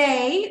spend a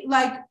day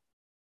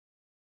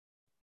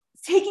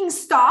taking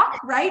stock,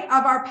 right,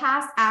 of our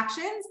past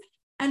actions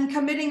and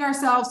committing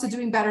ourselves to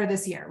doing better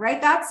this year,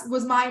 right? That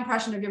was my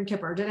impression of Yom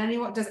Kippur.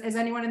 Is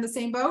anyone in the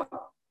same boat?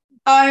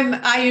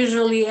 I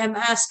usually am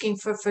asking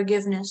for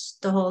forgiveness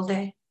the whole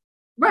day.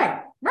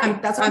 Right.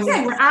 That's what I'm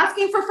saying. We're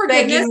asking for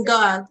forgiveness. Begging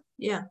God.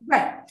 Yeah.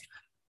 Right.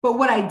 But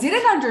what I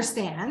didn't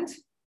understand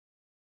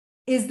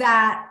is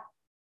that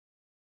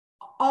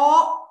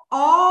all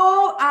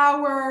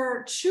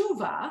our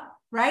tshuva,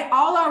 right?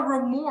 All our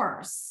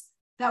remorse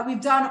that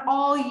we've done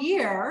all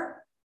year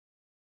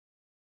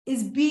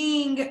is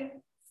being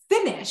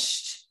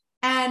finished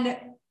and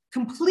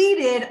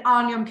completed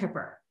on Yom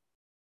Kippur.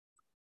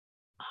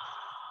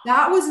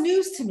 That was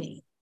news to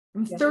me.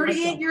 I'm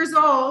 38 years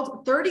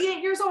old,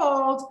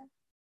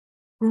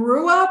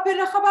 grew up in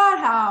a Chabad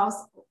house,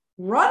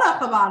 run a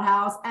Chabad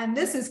house, and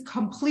this is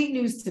complete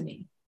news to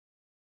me.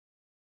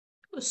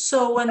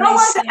 So when no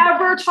one's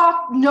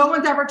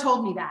ever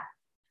told me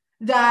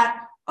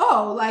that,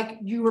 oh, like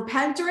you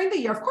repent during the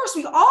year. Of course,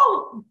 we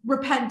all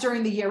repent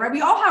during the year, right?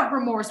 We all have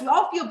remorse. We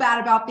all feel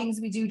bad about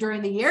things we do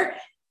during the year.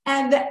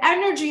 And the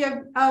energy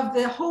of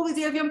the holy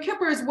day of Yom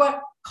Kippur is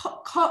what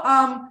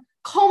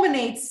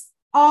culminates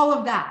all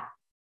of that.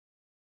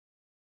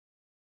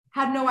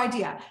 Had no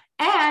idea.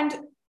 And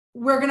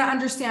we're going to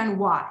understand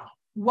why.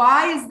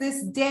 Why is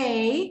this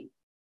day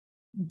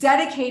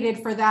dedicated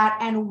for that?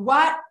 And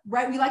what,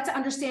 right? We like to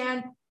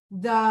understand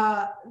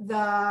the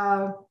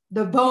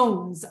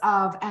bones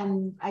of,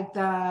 and like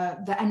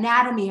the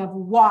anatomy of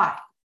why,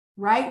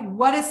 right?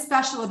 What is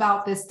special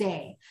about this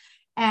day?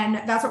 And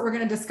that's what we're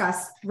going to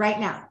discuss right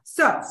now.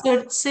 So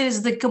it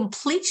says the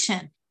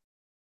completion.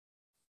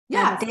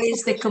 Yeah. That day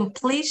is the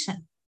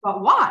completion.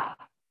 But why?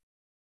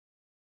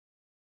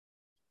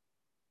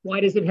 Why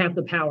does it have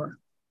the power?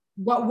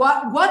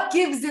 What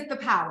gives it the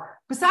power?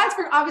 Besides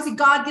for obviously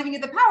God giving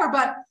it the power,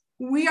 but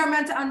we are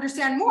meant to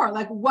understand more.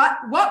 Like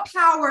what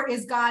power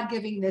is God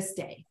giving this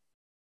day?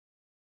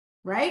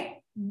 Right?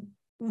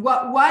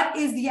 What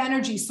is the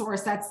energy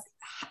source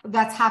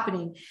that's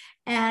happening?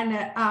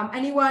 And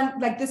anyone,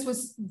 like, this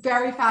was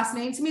very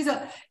fascinating to me. So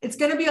it's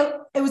going to be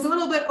it was a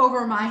little bit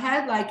over my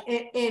head. Like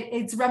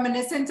it's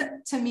reminiscent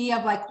to me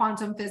of like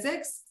quantum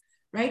physics,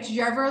 right? Did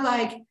you ever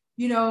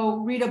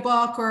read a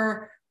book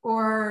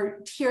or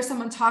hear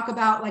someone talk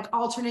about like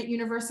alternate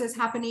universes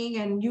happening,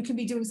 and you can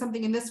be doing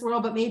something in this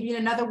world, but maybe in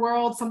another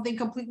world, something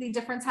completely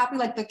different is happening?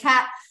 Like the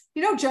cat,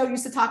 Joe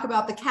used to talk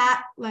about the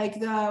cat, like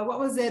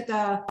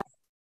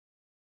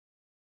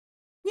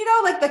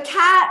like the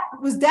cat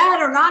was dead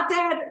or not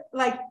dead.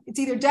 Like it's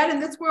either dead in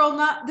this world,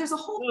 not, there's a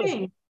whole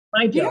thing.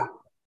 My Joe.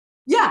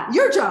 Yeah,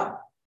 your Joe.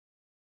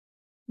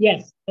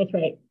 Yes, that's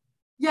right.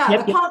 Yeah,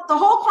 yep, the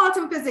whole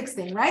quantum physics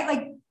thing, right?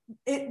 Like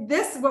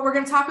what we're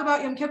going to talk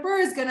about Yom Kippur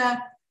is going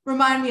to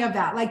remind me of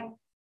that, like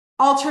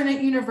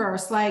alternate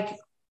universe, like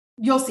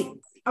you'll see.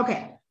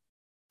 Okay.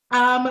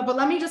 But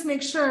let me just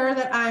make sure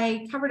that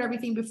I covered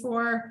everything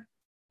before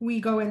we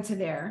go into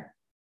there.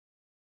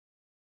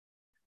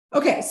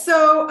 Okay,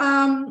 so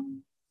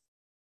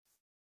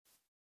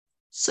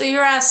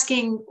you're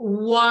asking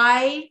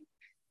why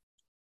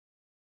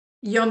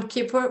Yom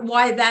Kippur,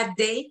 why that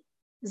day?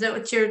 Is that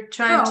what you're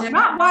trying to? No,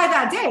 not why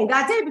that day.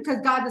 That day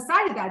because God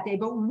decided that day.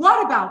 But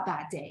what about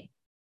that day?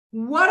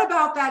 What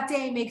about that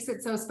day makes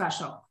it so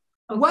special?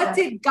 Okay. What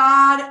did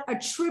God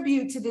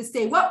attribute to this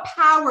day? What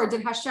power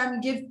did Hashem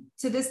give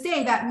to this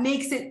day that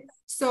makes it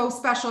so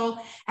special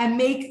and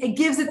it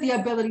gives it the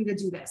ability to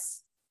do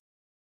this?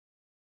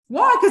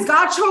 Why? Because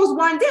God chose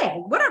one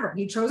day, whatever.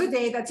 He chose a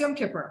day that's Yom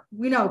Kippur.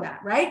 We know that,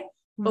 right?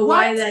 But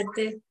why that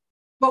day?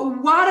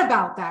 But what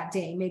about that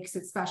day makes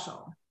it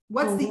special?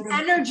 What's the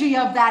energy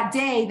of that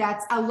day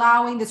that's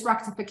allowing this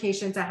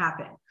rectification to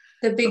happen?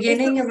 The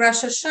beginning of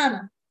Rosh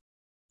Hashanah.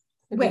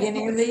 The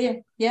beginning of the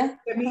year. Yeah.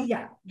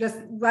 Yeah. Just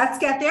let's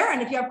get there.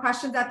 And if you have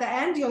questions at the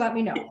end, you'll let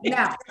me know.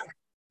 Now,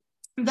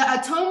 the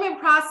atonement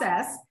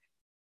process.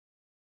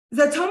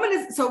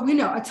 So we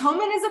know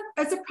atonement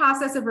is a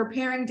process of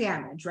repairing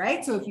damage,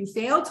 right? So if you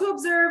fail to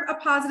observe a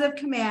positive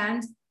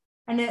command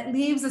and it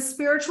leaves a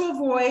spiritual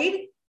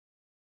void,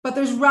 but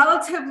there's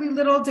relatively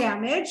little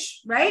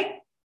damage, right?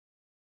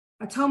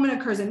 Atonement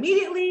occurs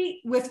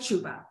immediately with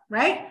tshuva,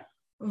 right?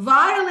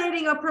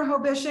 Violating a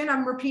prohibition,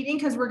 I'm repeating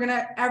because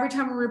every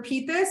time we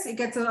repeat this, it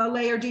gets a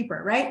layer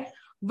deeper, right?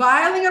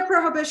 Violating a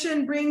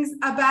prohibition brings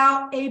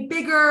about a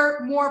bigger,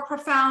 more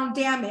profound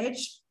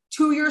damage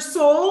to your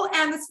soul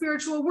and the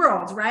spiritual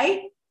world,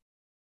 right?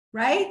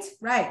 Right?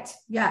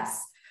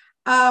 Yes.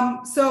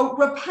 So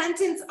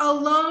repentance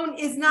alone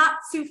is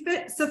not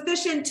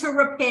sufficient to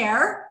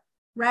repair,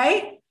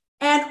 right?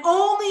 And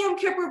only Yom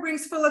Kippur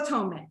brings full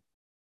atonement.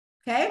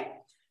 Okay.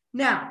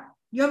 Now,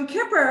 Yom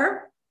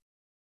Kippur,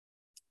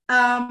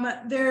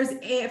 there's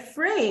a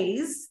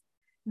phrase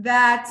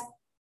that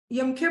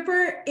Yom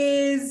Kippur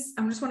is,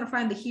 I just want to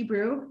find the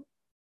Hebrew.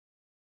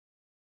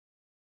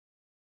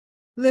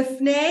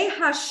 Lifnei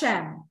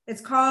Hashem.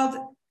 It's called,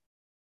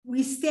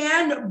 we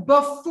stand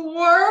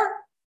before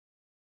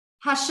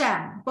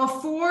Hashem,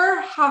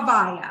 before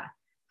Havaya.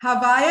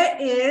 Havaya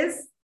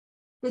is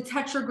the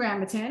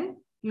tetragrammaton,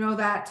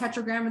 that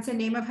tetragrammaton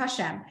name of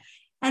Hashem.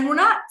 And we're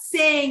not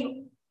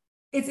saying,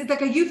 it's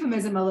like a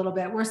euphemism a little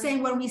bit. We're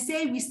saying when we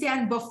say we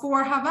stand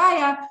before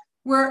Havaya,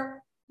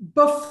 we're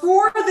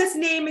before this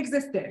name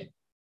existed.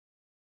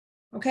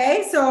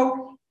 Okay,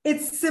 so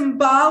it's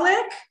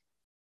symbolic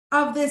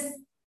of this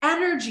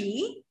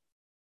energy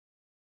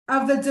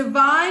of the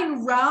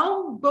divine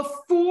realm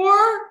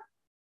before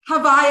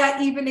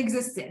Havaya even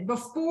existed,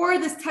 before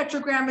this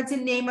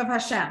tetragrammaton name of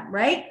Hashem,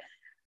 right?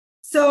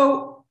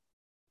 So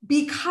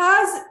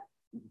because,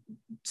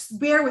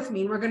 bear with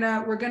me, we're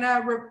gonna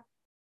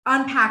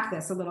unpack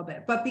this a little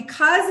bit, but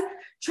because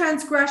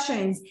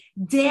transgressions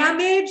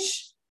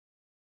damage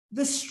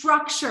the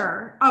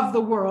structure of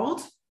the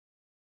world,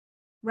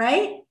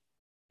 right?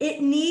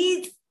 It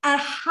needs a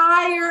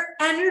higher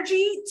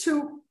energy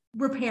to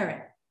repair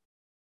it,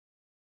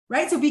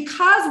 right? So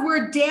because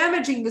we're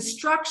damaging the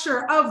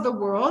structure of the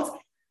world,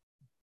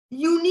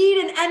 you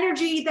need an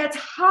energy that's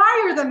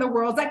higher than the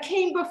world, that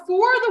came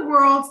before the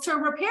world, to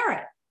repair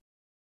it.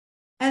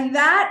 And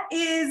that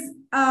is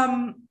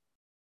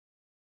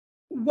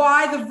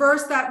why the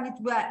verse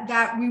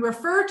that we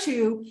refer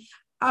to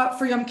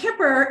for Yom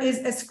Kippur is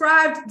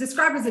described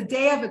as a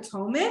day of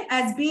atonement,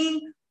 as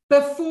being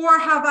before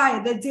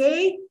Havaya. The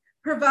day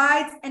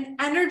provides an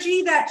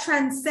energy that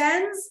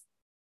transcends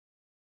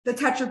the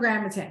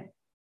tetragrammaton,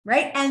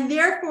 right? And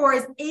therefore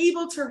is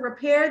able to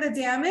repair the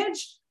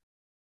damage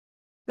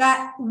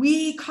that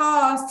we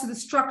cause to the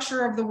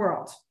structure of the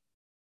world.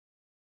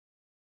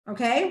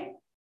 Okay?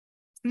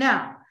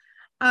 Now,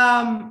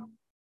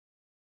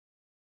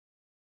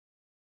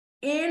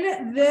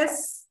 in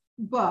this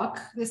book,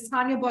 this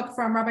Tanya book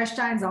from Rabbi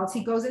Steinsaltz,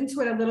 he goes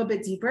into it a little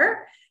bit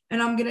deeper,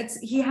 and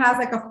he has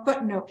like a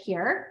footnote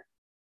here,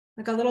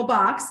 like a little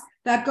box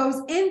that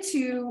goes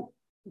into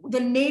the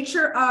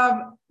nature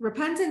of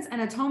repentance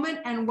and atonement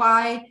and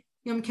why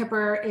Yom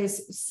Kippur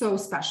is so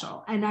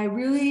special. And I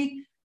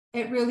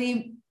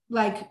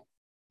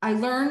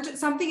learned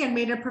something and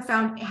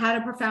had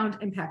a profound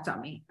impact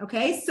on me.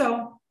 Okay,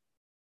 so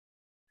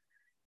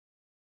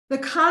the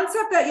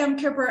concept that Yom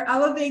Kippur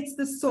elevates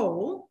the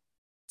soul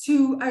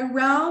to a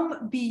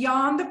realm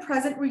beyond the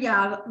present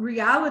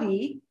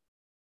reality,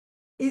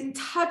 it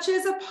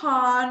touches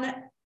upon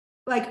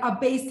like a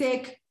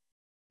basic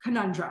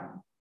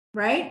conundrum,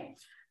 right?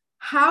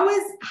 How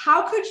is it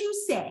possible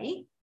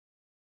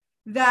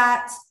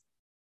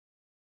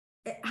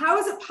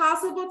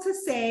to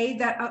say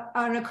that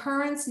an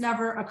occurrence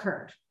never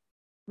occurred,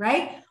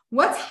 right?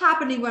 What's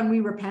happening when we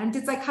repent?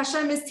 It's like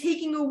Hashem is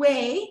taking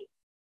away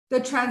the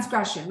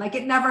transgression, like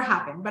it never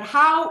happened. But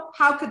how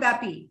could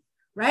that be,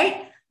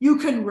 right? You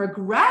can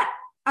regret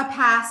a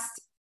past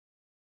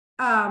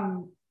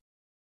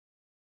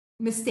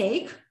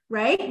mistake,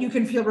 right? You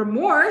can feel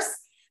remorse,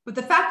 but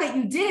the fact that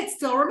you did it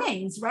still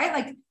remains, right?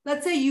 Like,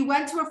 let's say you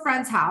went to a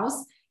friend's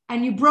house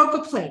and you broke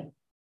a plate,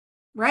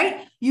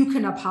 right? You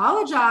can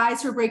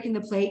apologize for breaking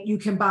the plate. You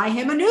can buy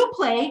him a new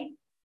plate,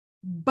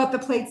 but the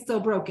plate's still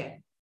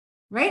broken,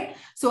 right?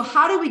 So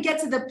how do we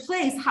get to the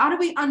place? How do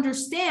we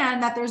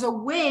understand that there's a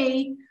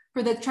way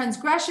for the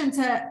transgression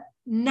to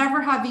never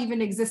have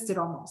even existed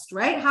almost,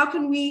 right? How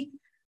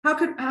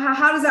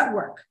does that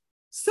work?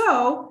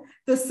 So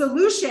the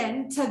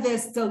solution to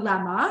this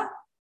dilemma,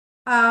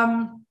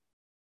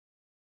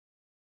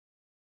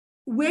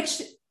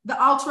 which the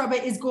Alter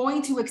Rebbe is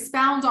going to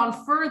expound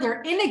on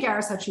further in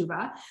Igeres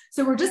HaTshuva.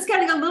 So we're just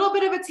getting a little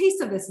bit of a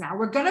taste of this now.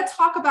 We're going to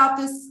talk about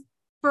this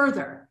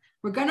further.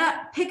 We're going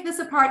to pick this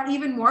apart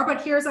even more,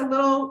 but here's a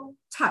little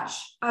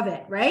touch of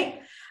it,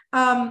 right?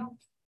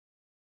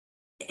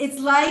 It's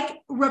like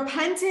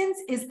repentance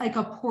is like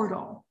a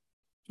portal.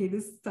 Okay,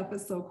 this stuff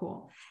is so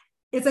cool.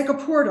 It's like a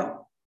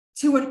portal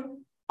to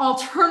an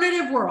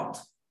alternative world.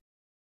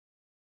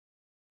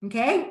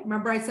 Okay,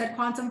 remember I said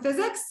quantum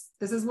physics?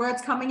 This is where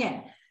it's coming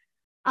in.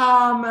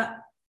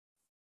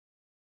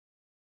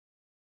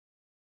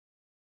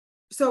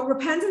 So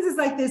repentance is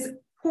like this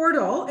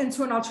portal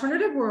into an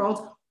alternative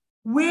world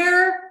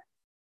where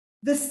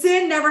the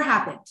sin never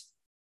happened.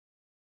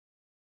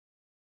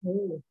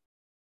 Oh.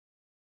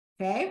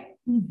 Okay.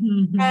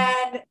 Mm-hmm.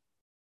 And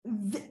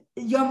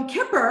Yom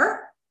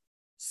Kippur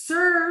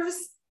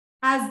serves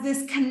as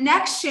this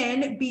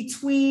connection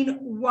between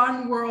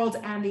one world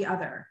and the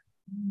other.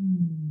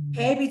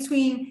 Okay,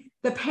 between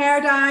the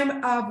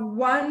paradigm of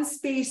one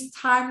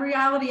space-time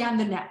reality and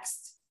the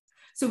next.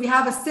 So we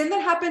have a sin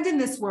that happened in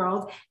this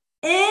world.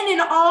 In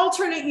an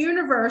alternate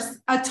universe,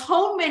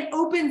 atonement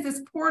opens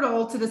this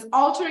portal to this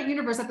alternate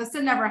universe that the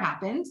sin never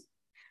happened.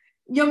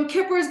 Yom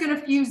Kippur is going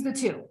to fuse the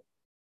two.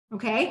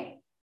 Okay?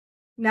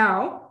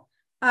 Now,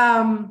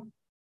 and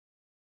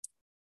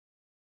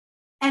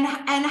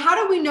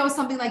how do we know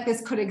something like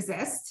this could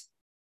exist?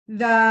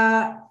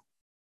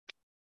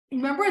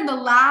 Remember in the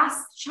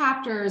last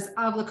chapters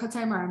of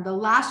Likutei Moharan, the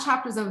last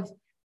chapters of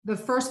the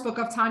first book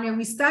of Tanya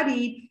we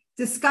studied,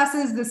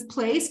 discusses this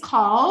place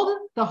called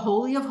the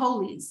Holy of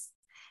Holies.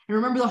 And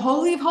remember, the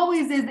Holy of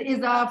Holies is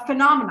a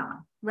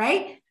phenomenon,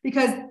 right?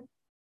 Because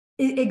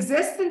it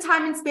exists in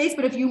time and space,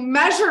 but if you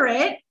measure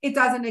it, it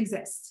doesn't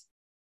exist,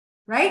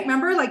 right?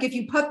 Remember, like if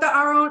you put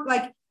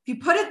if you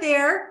put it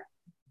there,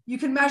 you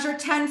can measure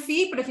 10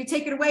 feet, but if you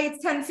take it away,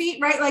 it's 10 feet,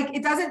 right? Like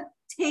it doesn't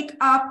take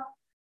up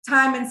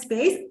time and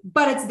space,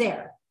 but it's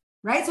there.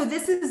 right? So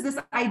this is this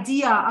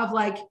idea of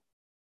like,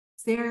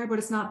 it's there, but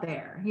it's not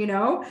there, you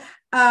know?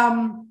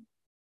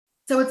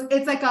 So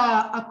it's like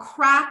a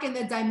crack in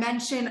the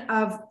dimension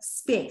of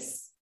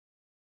space,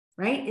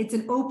 right? It's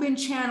an open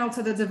channel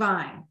to the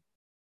divine.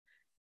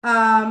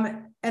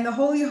 And the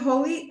Holy of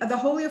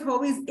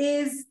Holies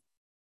is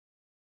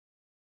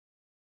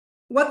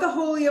what the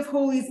Holy of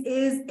Holies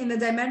is in the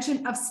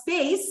dimension of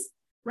space,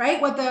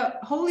 right? What the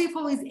Holy of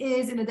Holies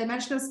is in the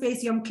dimension of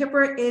space, Yom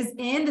Kippur is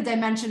in the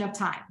dimension of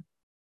time.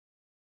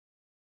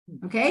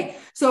 Okay,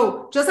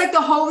 so just like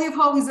the Holy of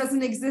Holies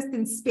doesn't exist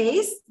in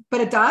space, but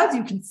it does,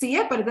 you can see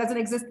it, but it doesn't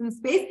exist in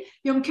space.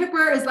 Yom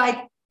Kippur is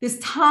like this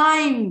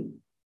time,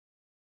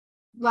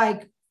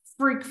 like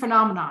freak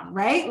phenomenon,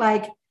 right?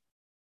 Like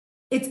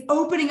it's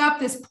opening up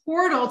this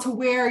portal to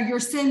where your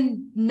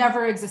sin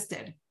never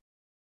existed.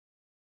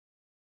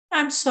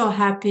 I'm so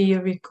happy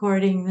you're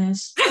recording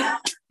this.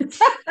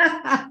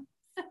 I'm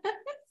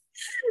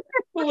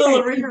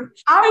gonna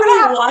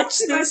watch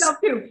this myself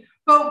too.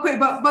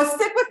 But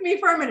stick with me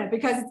for a minute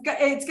because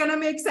it's gonna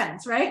make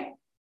sense, right?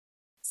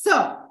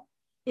 So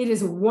it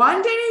is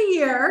one day a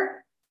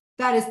year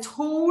that is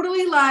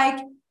totally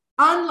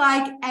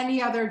unlike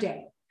any other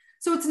day.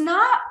 So it's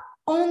not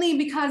only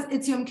because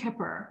it's Yom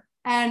Kippur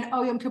and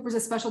Yom Kippur is a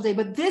special day,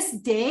 but this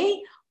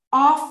day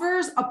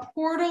offers a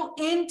portal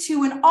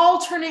into an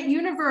alternate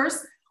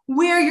universe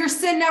where your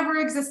sin never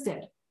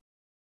existed.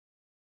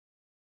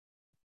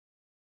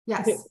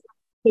 Yes. Okay.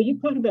 So you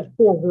talked about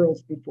 4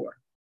 worlds before.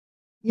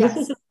 Yes.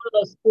 This isn't one of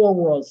those 4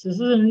 worlds. This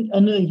is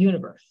another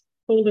universe,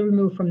 totally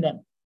removed from them.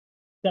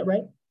 Is that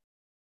right?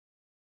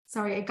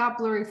 Sorry, it got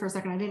blurry for a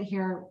second. I didn't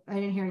hear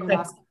your okay.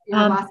 last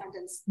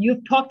sentence.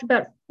 You've talked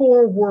about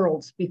 4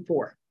 worlds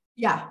before.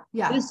 Yeah.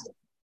 This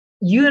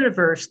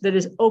universe that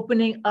is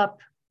opening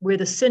up where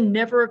the sin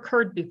never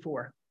occurred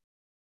before,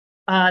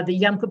 the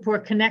Yom Kippur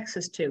connects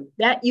us to.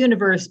 That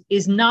universe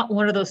is not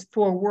one of those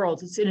 4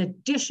 worlds. It's in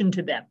addition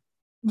to them.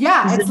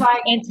 Yeah, it's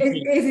like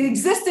it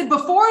existed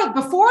before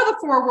the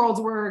 4 worlds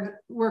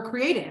were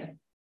created,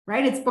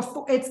 right?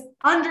 It's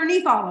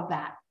underneath all of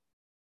that.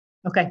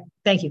 Okay,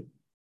 thank you.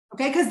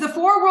 Okay, because the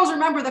 4 worlds,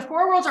 remember, the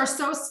 4 worlds are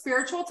so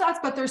spiritual to us,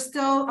 but they're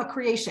still a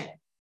creation.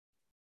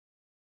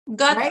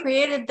 God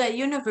created that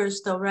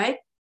universe, though, right?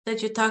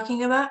 That you're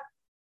talking about.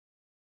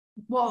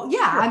 Well,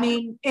 yeah, I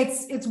mean,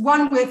 it's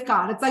one with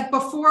God. It's like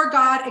before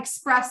God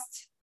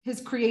expressed his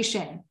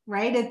creation,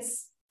 right?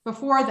 It's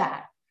before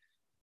that.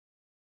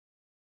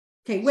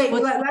 Okay, wait,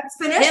 let's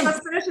finish.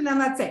 Let's finish and then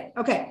let's say.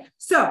 Okay,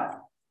 so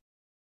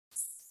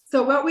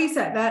what we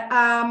said that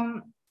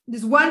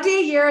there's one day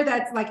a year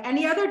that's like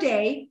any other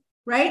day,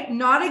 right?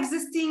 Not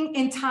existing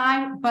in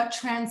time, but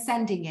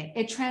transcending it.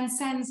 It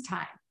transcends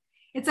time.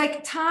 It's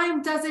like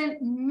time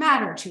doesn't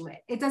matter to it.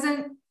 It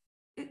doesn't,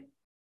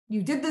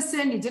 you did the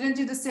sin, you didn't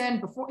do the sin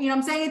before, you know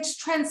what I'm saying? It's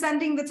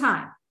transcending the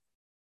time.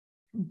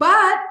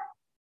 But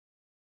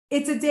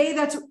it's a day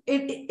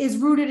it is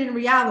rooted in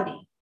reality,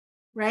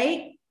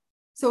 right?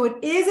 So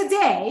it is a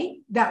day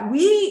that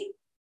we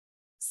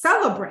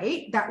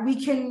celebrate, that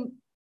we can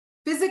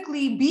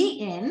physically be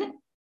in,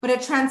 but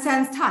it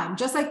transcends time.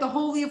 Just like the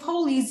Holy of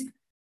Holies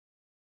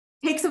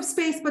takes up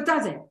space, but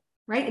doesn't,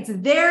 right? It's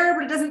there,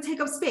 but it doesn't take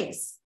up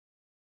space.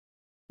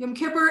 Yom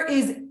Kippur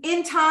is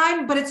in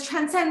time, but it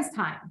transcends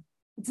time.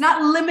 It's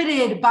not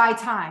limited by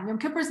time. Yom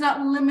Kippur is not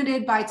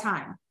limited by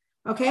time,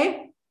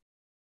 okay?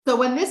 So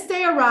when this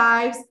day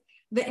arrives,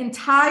 the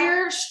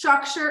entire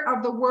structure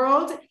of the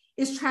world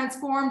is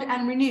transformed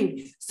and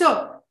renewed.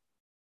 So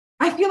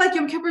I feel like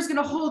Yom Kippur is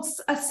going to hold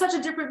such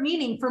a different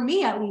meaning for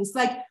me, at least.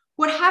 Like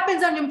what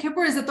happens on Yom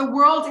Kippur is that the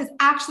world is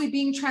actually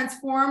being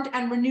transformed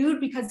and renewed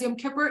because Yom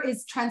Kippur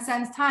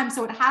transcends time.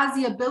 So it has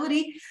the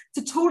ability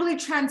to totally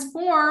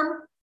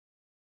transform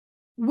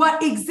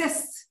what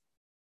exists,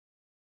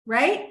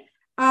 right?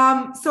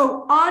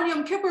 So on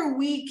Yom Kippur,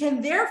 we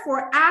can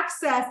therefore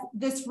access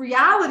this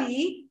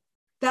reality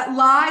that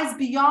lies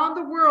beyond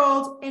the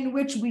world in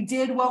which we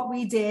did what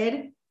we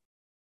did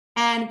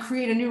and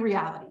create a new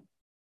reality.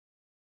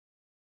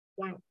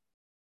 Wow.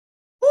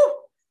 Woo,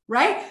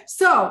 right?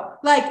 So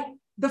like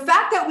the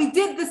fact that we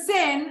did the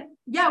sin,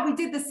 yeah, we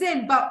did the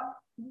sin, but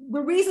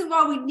the reason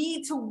why we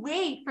need to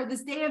wait for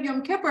this day of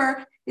Yom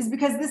Kippur is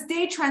because this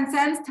day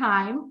transcends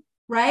time,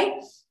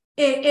 right?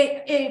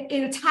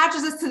 It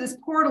attaches us to this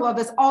portal of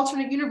this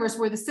alternate universe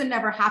where the sin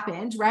never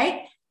happened,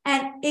 right?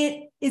 And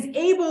it is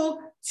able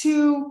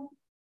to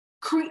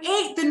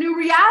create the new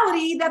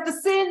reality that the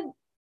sin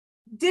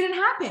didn't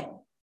happen.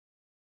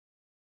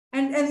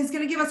 And he's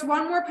going to give us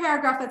one more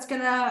paragraph that's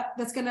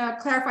gonna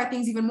clarify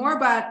things even more.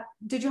 But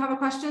did you have a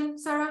question,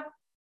 Sarah?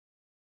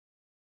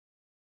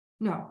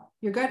 No,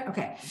 you're good.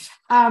 Okay.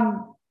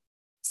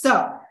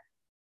 So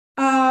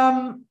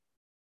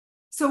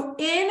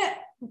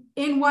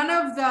in one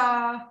of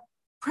the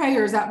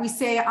prayers that we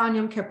say on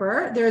Yom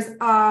Kippur, there's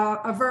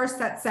a verse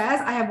that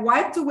says, "I have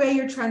wiped away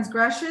your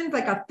transgressions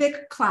like a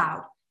thick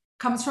cloud."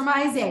 Comes from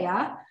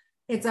Isaiah.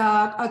 It's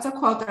a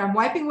quote that I'm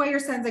wiping away your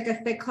sins like a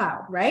thick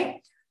cloud,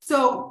 right?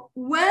 So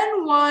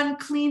when one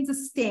cleans a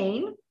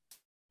stain,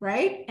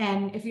 right?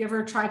 And if you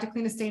ever tried to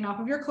clean a stain off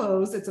of your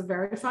clothes, it's a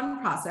very fun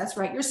process,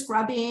 right? You're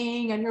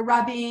scrubbing and you're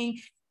rubbing,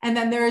 and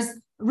then there's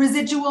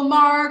residual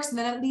marks, and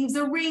then it leaves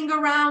a ring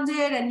around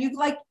it. And you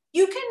can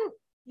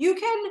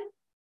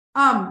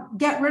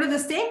get rid of the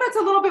stain, but it's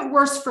a little bit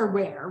worse for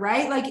wear,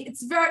 right? Like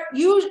it's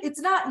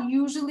not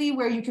usually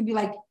where you can be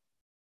like,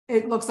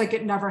 it looks like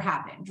it never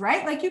happened,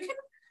 right? Like you can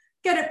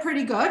get it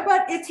pretty good,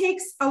 but it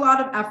takes a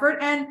lot of effort,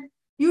 and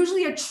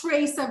usually a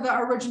trace of the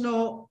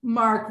original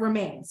mark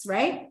remains,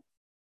 right?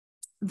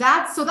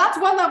 That's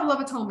one level of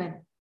atonement.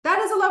 That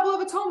is a level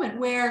of atonement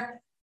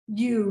where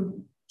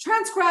you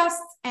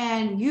transgressed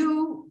and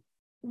you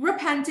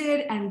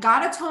repented and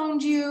God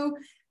atoned you,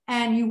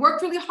 and you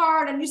worked really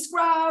hard and you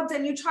scrubbed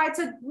and you tried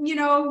to,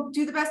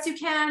 do the best you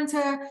can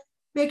to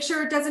make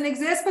sure it doesn't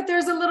exist, but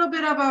there's a little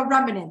bit of a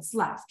remnants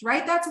left,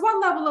 right? That's one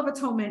level of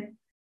atonement.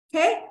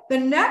 Okay. The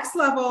next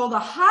level, the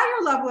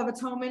higher level of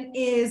atonement,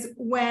 is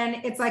when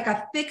it's like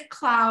a thick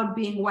cloud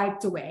being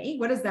wiped away.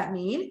 What does that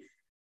mean?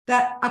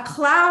 That a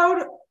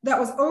cloud that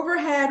was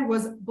overhead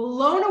was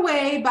blown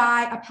away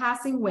by a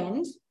passing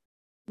wind,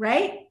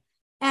 right?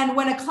 And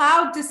when a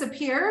cloud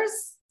disappears,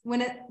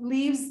 when it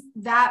leaves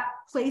that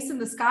place in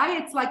the sky,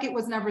 it's like it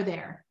was never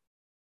there,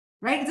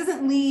 right? It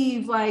doesn't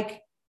leave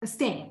like a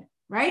stain,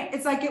 right?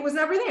 It's like it was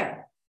never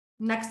there.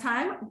 Next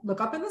time,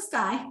 look up in the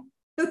sky.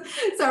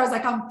 So I was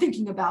like, I'm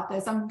thinking about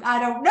this. I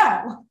don't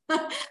know.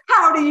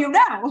 How do you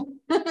know?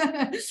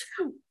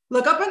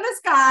 Look up in the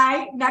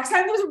sky. Next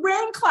time there's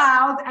rain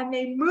clouds and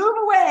they move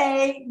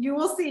away, you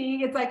will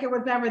see it's like it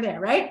was never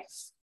there, right?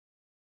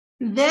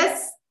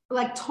 This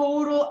like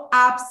total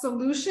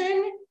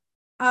absolution,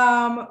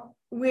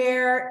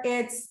 where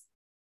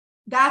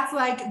that's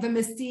like the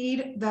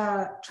misdeed,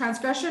 the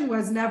transgression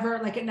was never,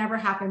 like it never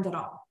happened at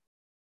all.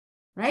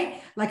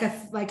 Right?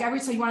 It's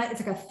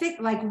like a thick,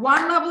 like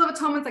one level of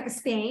atonement, like a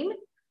stain,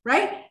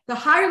 right? The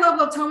higher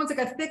level of atonement is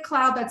like a thick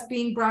cloud that's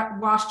being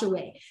washed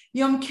away.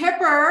 Yom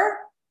Kippur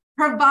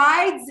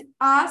provides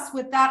us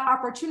with that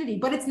opportunity,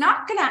 but it doesn't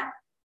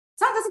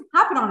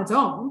happen on its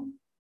own,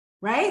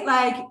 right?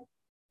 Like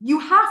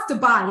you have to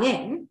buy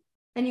in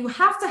and you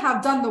have to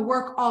have done the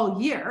work all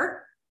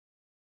year,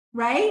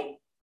 right?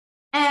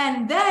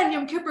 And then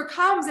Yom Kippur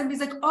comes and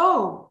he's like,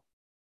 oh,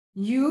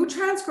 you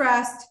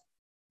transgressed.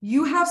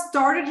 You have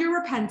started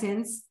your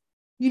repentance.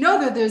 You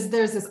know that there's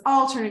this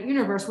alternate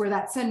universe where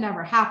that sin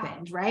never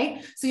happened,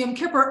 right? So Yom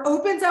Kippur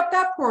opens up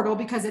that portal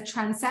because it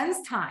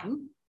transcends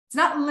time. It's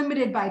not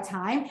limited by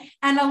time,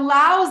 and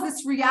allows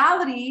this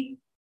reality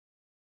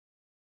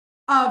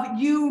of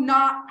you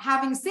not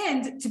having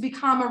sinned to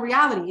become a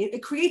reality.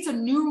 It creates a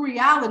new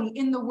reality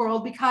in the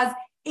world because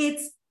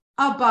it's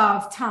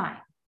above time,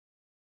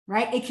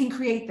 right? It can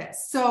create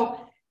this. So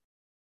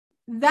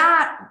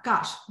that,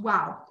 gosh,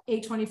 wow,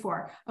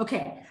 8:24.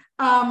 Okay.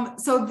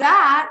 So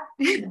that,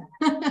 she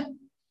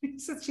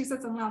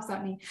sits and laughs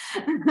at me.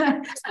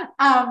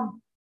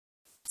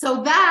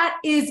 So that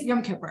is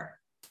Yom Kippur.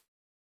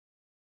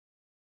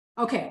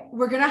 Okay.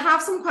 We're going to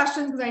have some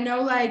questions because I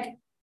know like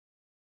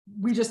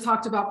we just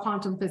talked about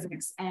quantum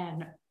physics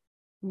and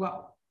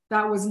well,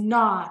 that was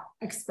not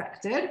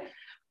expected.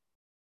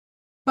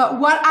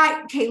 But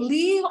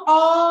leave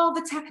all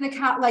the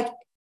technical, like,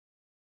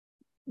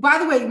 by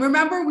the way,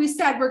 remember we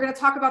said we're going to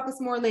talk about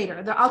this more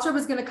later. The Alter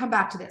is going to come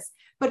back to this.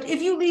 But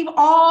if you leave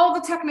all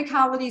the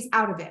technicalities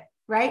out of it,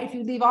 right? If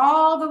you leave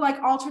all the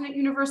like alternate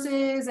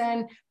universes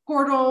and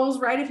portals,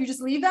 right? If you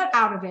just leave that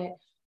out of it,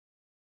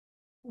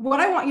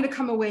 what I want you to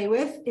come away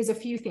with is a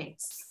few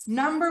things.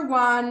 Number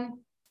one,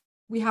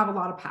 we have a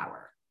lot of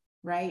power,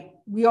 right?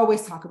 We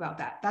always talk about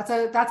that. That's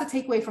a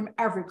takeaway from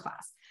every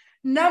class.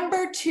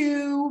 Number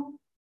two,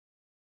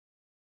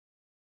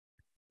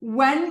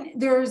 when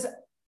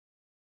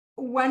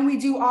we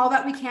do all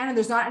that we can and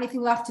there's not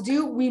anything left to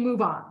do, we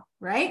move on,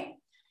 right?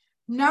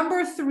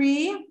 Number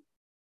three,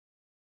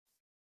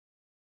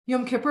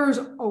 Yom Kippur is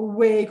a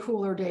way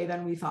cooler day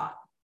than we thought.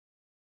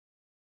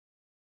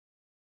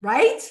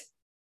 Right?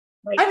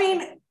 I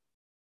mean,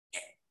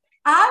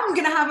 I'm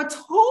going to have a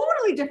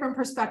totally different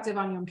perspective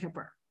on Yom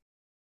Kippur.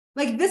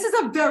 Like, this is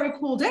a very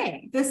cool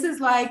day. This is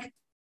like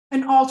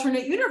an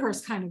alternate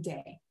universe kind of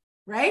day,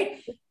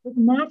 right? It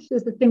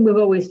matches the thing we've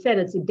always said.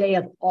 It's a day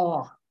of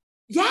awe.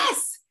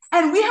 Yes.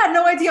 And we had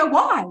no idea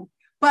why,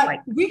 but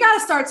we got to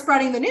start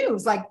spreading the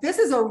news. Like, this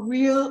is a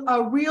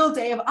real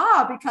day of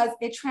awe because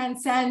it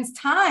transcends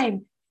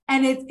time.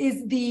 And it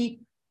is the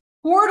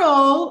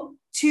portal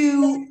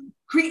to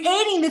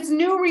creating this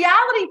new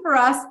reality for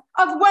us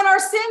of when our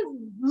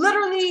sins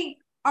literally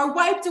are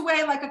wiped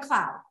away like a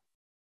cloud.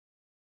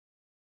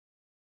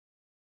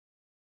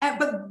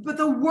 But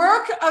the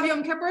work of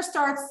Yom Kippur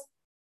starts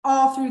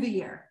all through the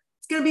year.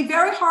 It's going to be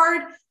very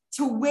hard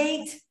to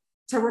wait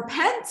to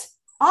repent.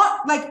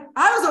 Like,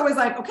 I was always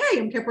like, okay,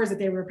 Yom Kippur is the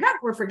day we repent.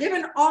 We're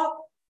forgiven.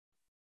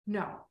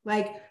 No,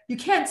 like, you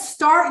can't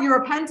start your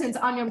repentance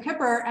on Yom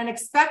Kippur and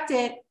expect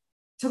it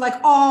to like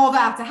all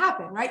that to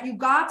happen, right? You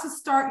got to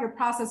start your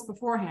process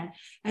beforehand.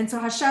 And so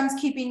Hashem's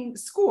keeping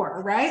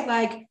score, right?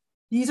 Like,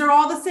 These are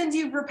all the sins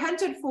you've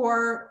repented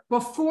for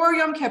before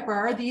Yom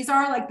Kippur. These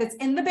are like, that's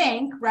in the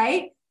bank,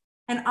 right?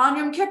 And on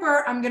Yom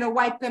Kippur, I'm going to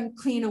wipe them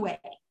clean away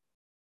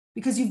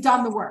because you've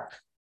done the work.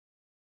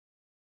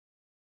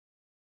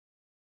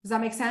 Does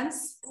that make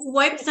sense?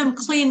 Wipe them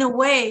clean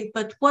away,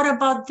 but what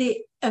about the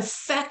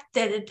effect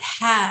that it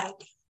had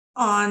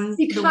on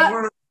the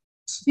world?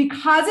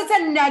 Because it's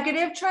a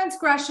negative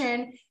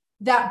transgression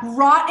that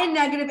brought in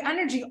negative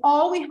energy,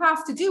 all we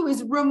have to do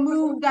is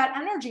remove that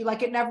energy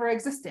like it never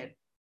existed.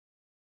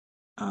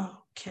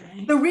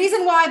 Okay. The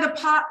reason why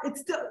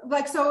it's still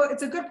like, so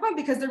it's a good point,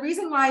 because the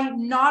reason why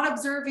not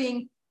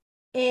observing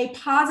a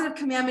positive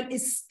commandment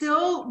is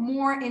still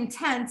more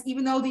intense,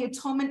 even though the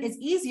atonement is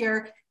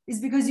easier, is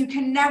because you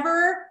can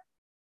never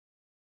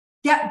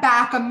get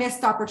back a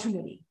missed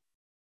opportunity.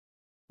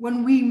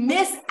 When we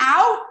miss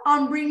out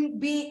on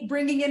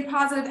bringing in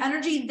positive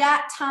energy,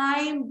 that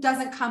time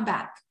doesn't come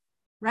back,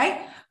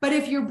 right? But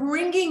if you're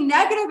bringing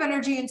negative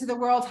energy into the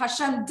world,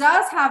 Hashem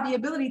does have the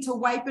ability to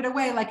wipe it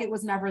away like it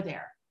was never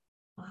there.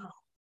 Wow.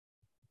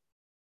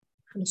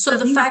 So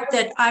the fact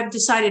that I've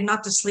decided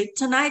not to sleep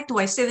tonight, do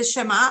I say the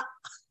Shema?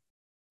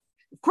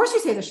 Of course you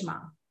say the Shema.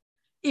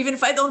 Even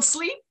if I don't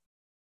sleep?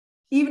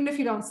 Even if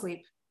you don't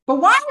sleep. But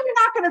why are you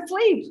not going to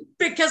sleep?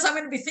 Because I'm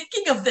going to be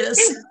thinking of this.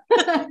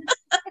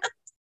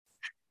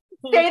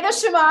 Say the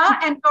Shema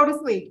and go to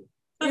sleep.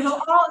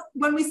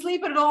 When we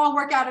sleep, it'll all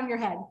work out in your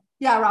head.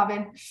 Yeah,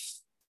 Robin.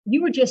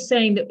 You were just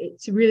saying that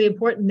it's really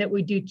important that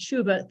we do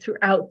tshuva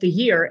throughout the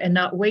year and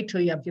not wait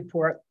till Yom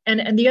Kippur.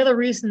 And the other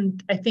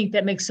reason I think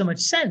that makes so much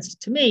sense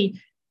to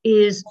me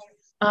is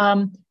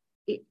I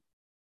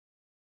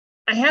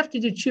have to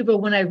do tshuva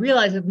when I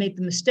realize I've made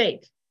the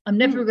mistake. I'm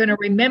never going to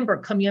remember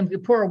come Yom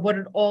Kippur what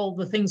all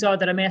the things are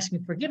that I'm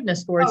asking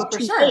forgiveness for. Oh, for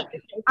sure.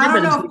 I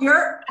don't know if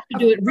you're to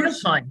do it real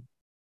time.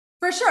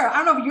 For sure.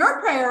 I don't know if your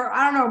prayer,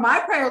 my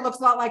prayer looks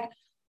a lot like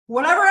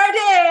whatever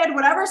I did,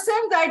 whatever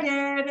sins I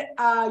did,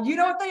 you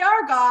know what they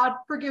are, God,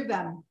 forgive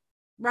them,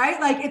 right?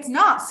 Like it's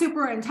not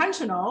super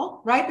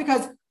intentional, right?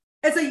 Because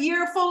it's a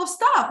year full of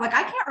stuff. Like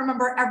I can't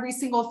remember every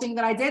single thing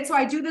that I did. So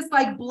I do this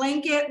like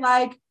blanket,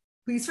 like,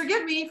 please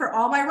forgive me for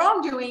all my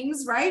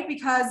wrongdoings, right?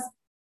 Because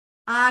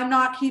I'm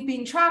not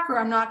keeping track or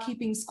I'm not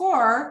keeping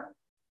score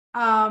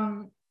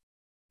to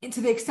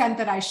the extent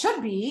that I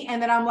should be.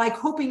 And then I'm like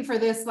hoping for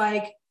this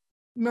like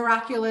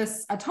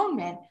miraculous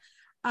atonement.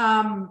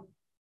 And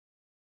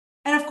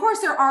of course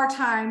there are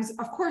times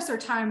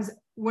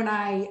when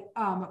I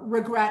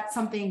regret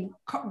something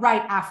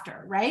right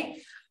after, right?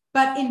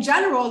 But in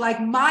general,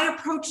 like my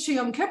approach to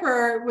Yom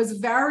Kippur was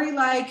very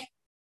like,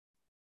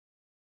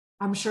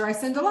 I'm sure I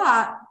sinned a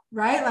lot,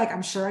 right? Like,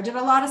 I'm sure I did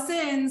a lot of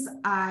sins.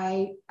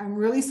 I'm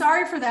really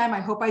sorry for them.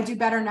 I hope I do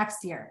better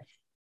next year.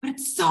 But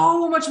it's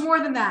so much more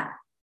than that,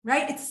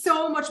 right? It's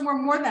so much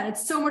more than that.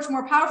 It's so much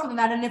more powerful than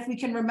that. And if we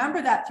can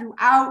remember that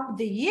throughout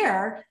the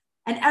year,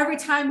 and every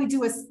time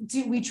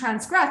we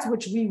transgress,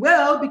 which we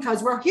will,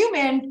 because we're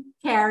human,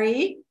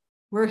 Carrie,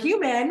 we're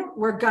human.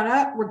 We're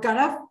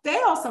gonna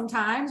fail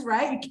sometimes,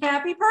 right? You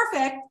can't be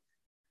perfect.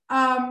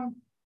 And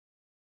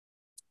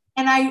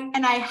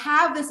I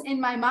have this in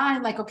my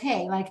mind, like,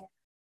 okay, like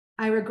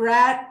I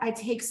regret, I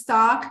take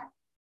stock,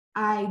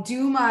 I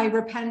do my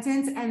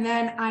repentance, and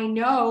then I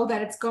know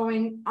that it's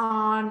going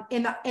on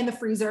in the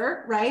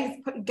freezer, right?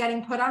 It's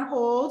getting put on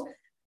hold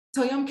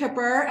till Yom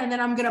Kippur, and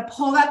then I'm gonna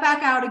pull that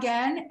back out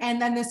again,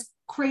 and then this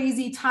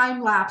crazy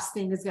time lapse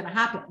thing is gonna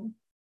happen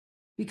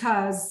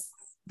because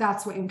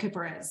that's what Yom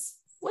Kippur is.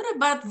 What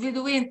about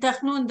Vidui and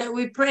Tachnun that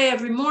we pray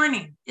every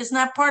morning? Isn't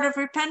that part of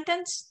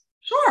repentance?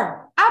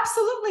 Sure,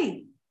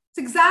 absolutely.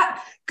 It's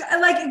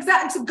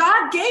so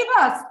God gave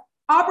us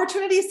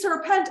opportunities to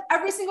repent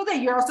every single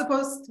day. You're also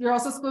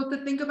supposed to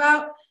think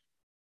about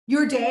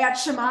your day at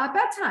Shema at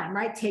bedtime,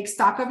 right? Take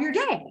stock of your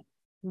day.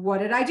 What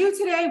did I do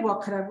today?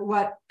 What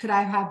could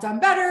I have done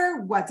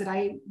better? What did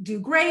I do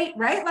great,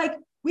 right? Like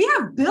we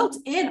have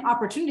built-in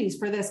opportunities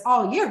for this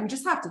all year. We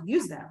just have to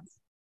use them,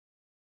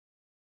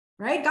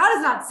 right? God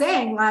is not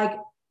saying like,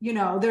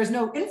 there's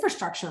no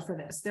infrastructure for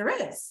this. There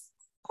is,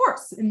 of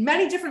course, in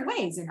many different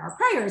ways, in our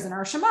prayers, in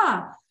our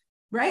Shema,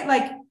 right?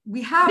 Like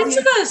we have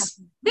mitzvahs.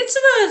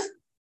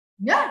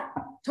 Yeah,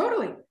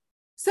 totally.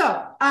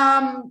 So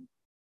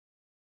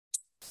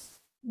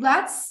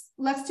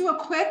let's do a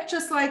quick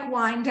just like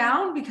wind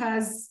down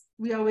because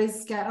we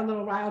always get a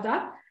little riled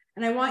up.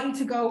 And I want you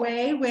to go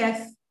away with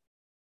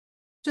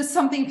just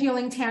something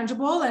feeling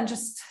tangible and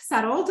just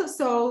settled.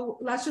 So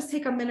let's just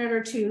take a minute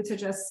or two to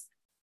just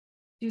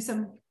do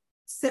some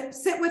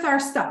sit with our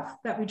stuff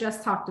that we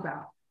just talked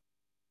about.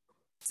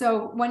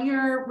 So when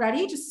you're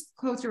ready, just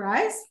close your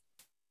eyes.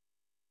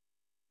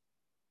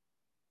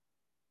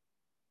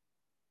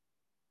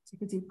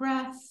 Take a deep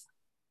breath.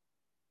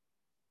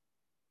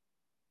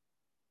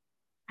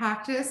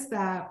 Practice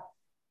that,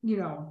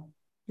 your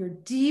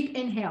deep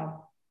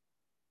inhale.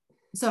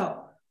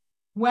 So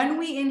when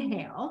we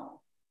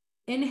inhale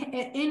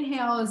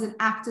is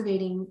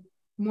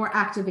more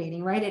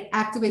activating, right? It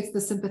activates the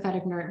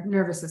sympathetic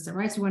nervous system,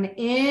 right? So when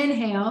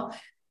inhale,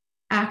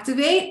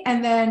 activate,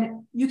 and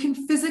then you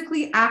can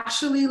physically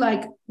actually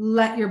like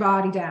let your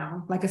body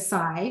down like a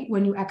sigh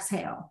when you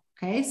exhale.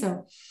 Okay,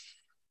 so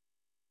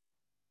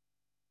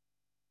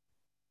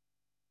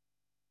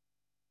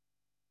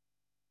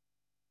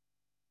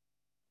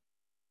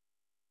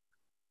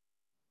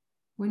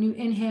when you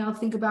inhale,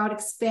 think about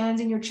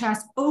expanding your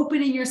chest,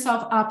 opening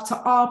yourself up to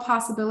all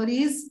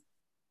possibilities,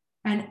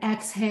 and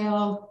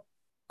exhale,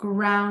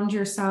 ground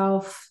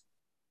yourself,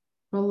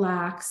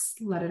 relax,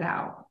 let it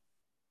out.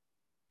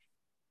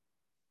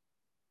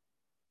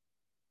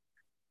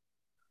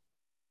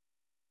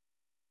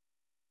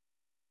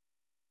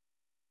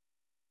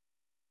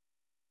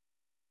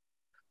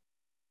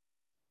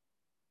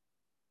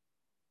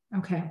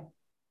 Okay.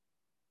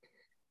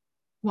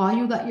 While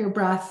you let your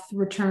breath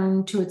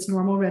return to its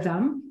normal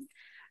rhythm,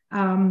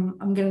 I'm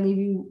going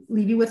to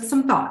leave you with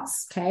some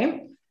thoughts.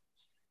 Okay.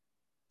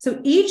 So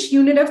each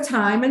unit of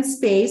time and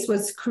space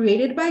was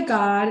created by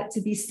God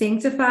to be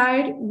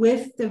sanctified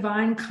with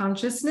divine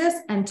consciousness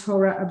and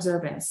Torah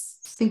observance.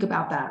 Think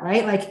about that,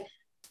 right? Like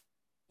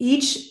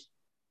each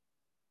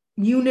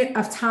unit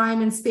of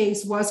time and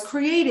space was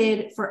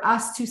created for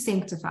us to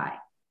sanctify,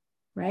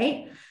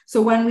 right?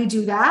 So when we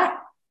do that,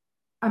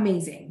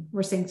 amazing.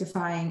 We're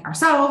sanctifying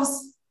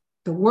ourselves,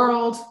 the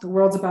world's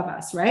above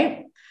us,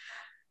 right?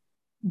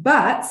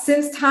 But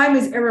since time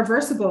is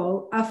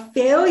irreversible, a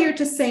failure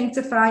to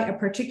sanctify a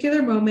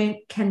particular moment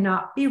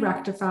cannot be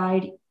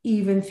rectified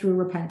even through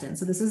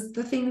repentance. So this is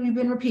the thing we've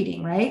been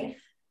repeating, right?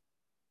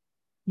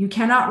 You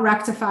cannot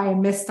rectify a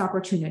missed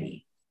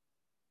opportunity.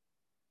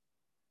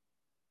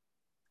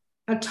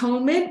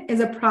 Atonement is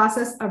a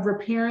process of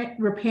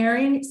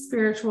repairing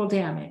spiritual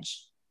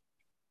damage.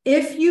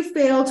 If you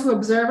fail to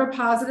observe a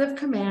positive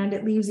command,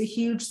 it leaves a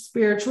huge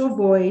spiritual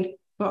void,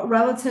 but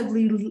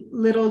relatively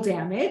little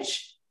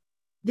damage.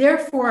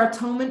 Therefore,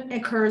 atonement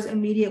occurs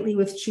immediately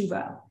with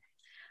tshuva.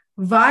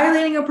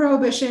 Violating a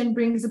prohibition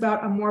brings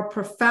about a more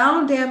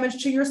profound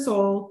damage to your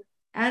soul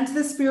and to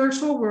the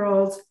spiritual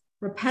world.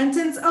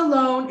 Repentance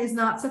alone is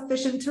not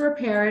sufficient to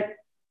repair it,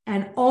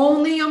 and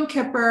only Yom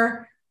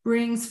Kippur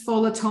brings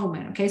full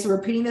atonement. Okay, so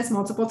repeating this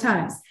multiple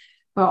times.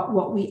 But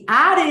what we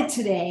added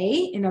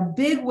today in a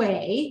big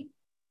way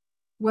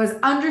was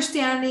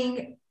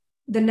understanding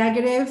the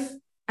negative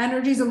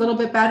energies a little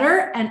bit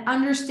better and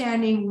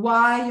understanding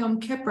why Yom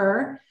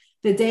Kippur,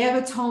 the Day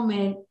of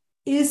Atonement,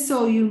 is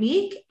so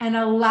unique and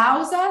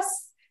allows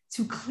us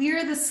to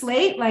clear the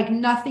slate like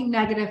nothing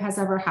negative has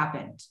ever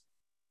happened.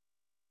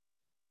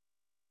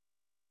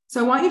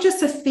 So I want you just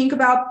to think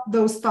about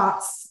those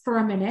thoughts for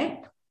a minute.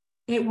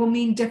 It will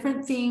mean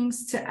different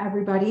things to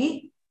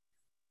everybody.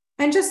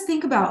 And just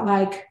think about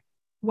like,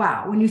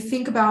 wow, when you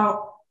think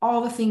about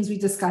all the things we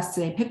discussed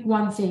today, pick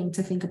one thing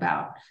to think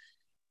about.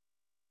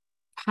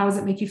 How does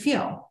it make you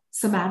feel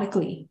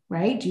somatically,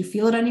 right? Do you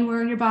feel it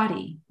anywhere in your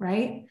body,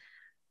 right?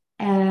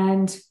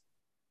 And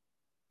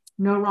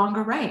no wrong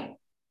or right.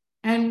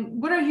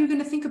 And what are you going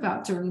to think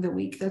about during the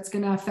week that's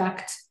going to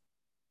affect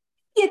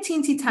a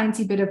teensy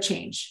tiny bit of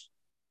change?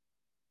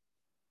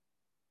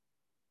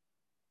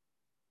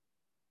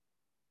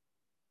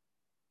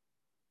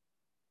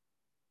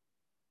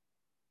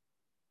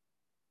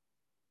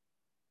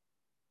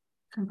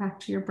 Come back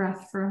to your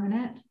breath for a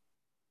minute.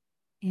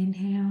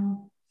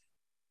 Inhale.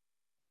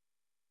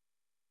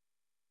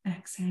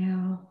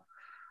 Exhale.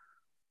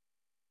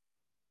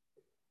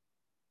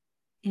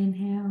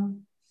 Inhale.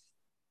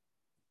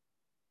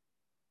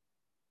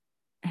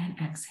 And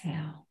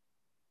exhale.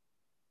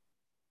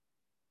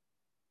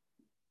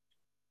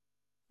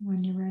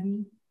 When you're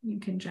ready, you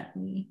can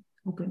gently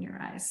open your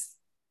eyes.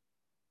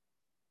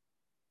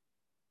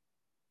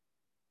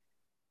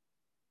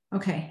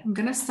 Okay, I'm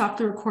going to stop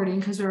the recording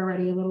because we're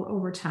already a little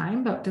over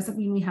time, but it doesn't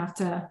mean we have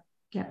to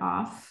get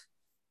off.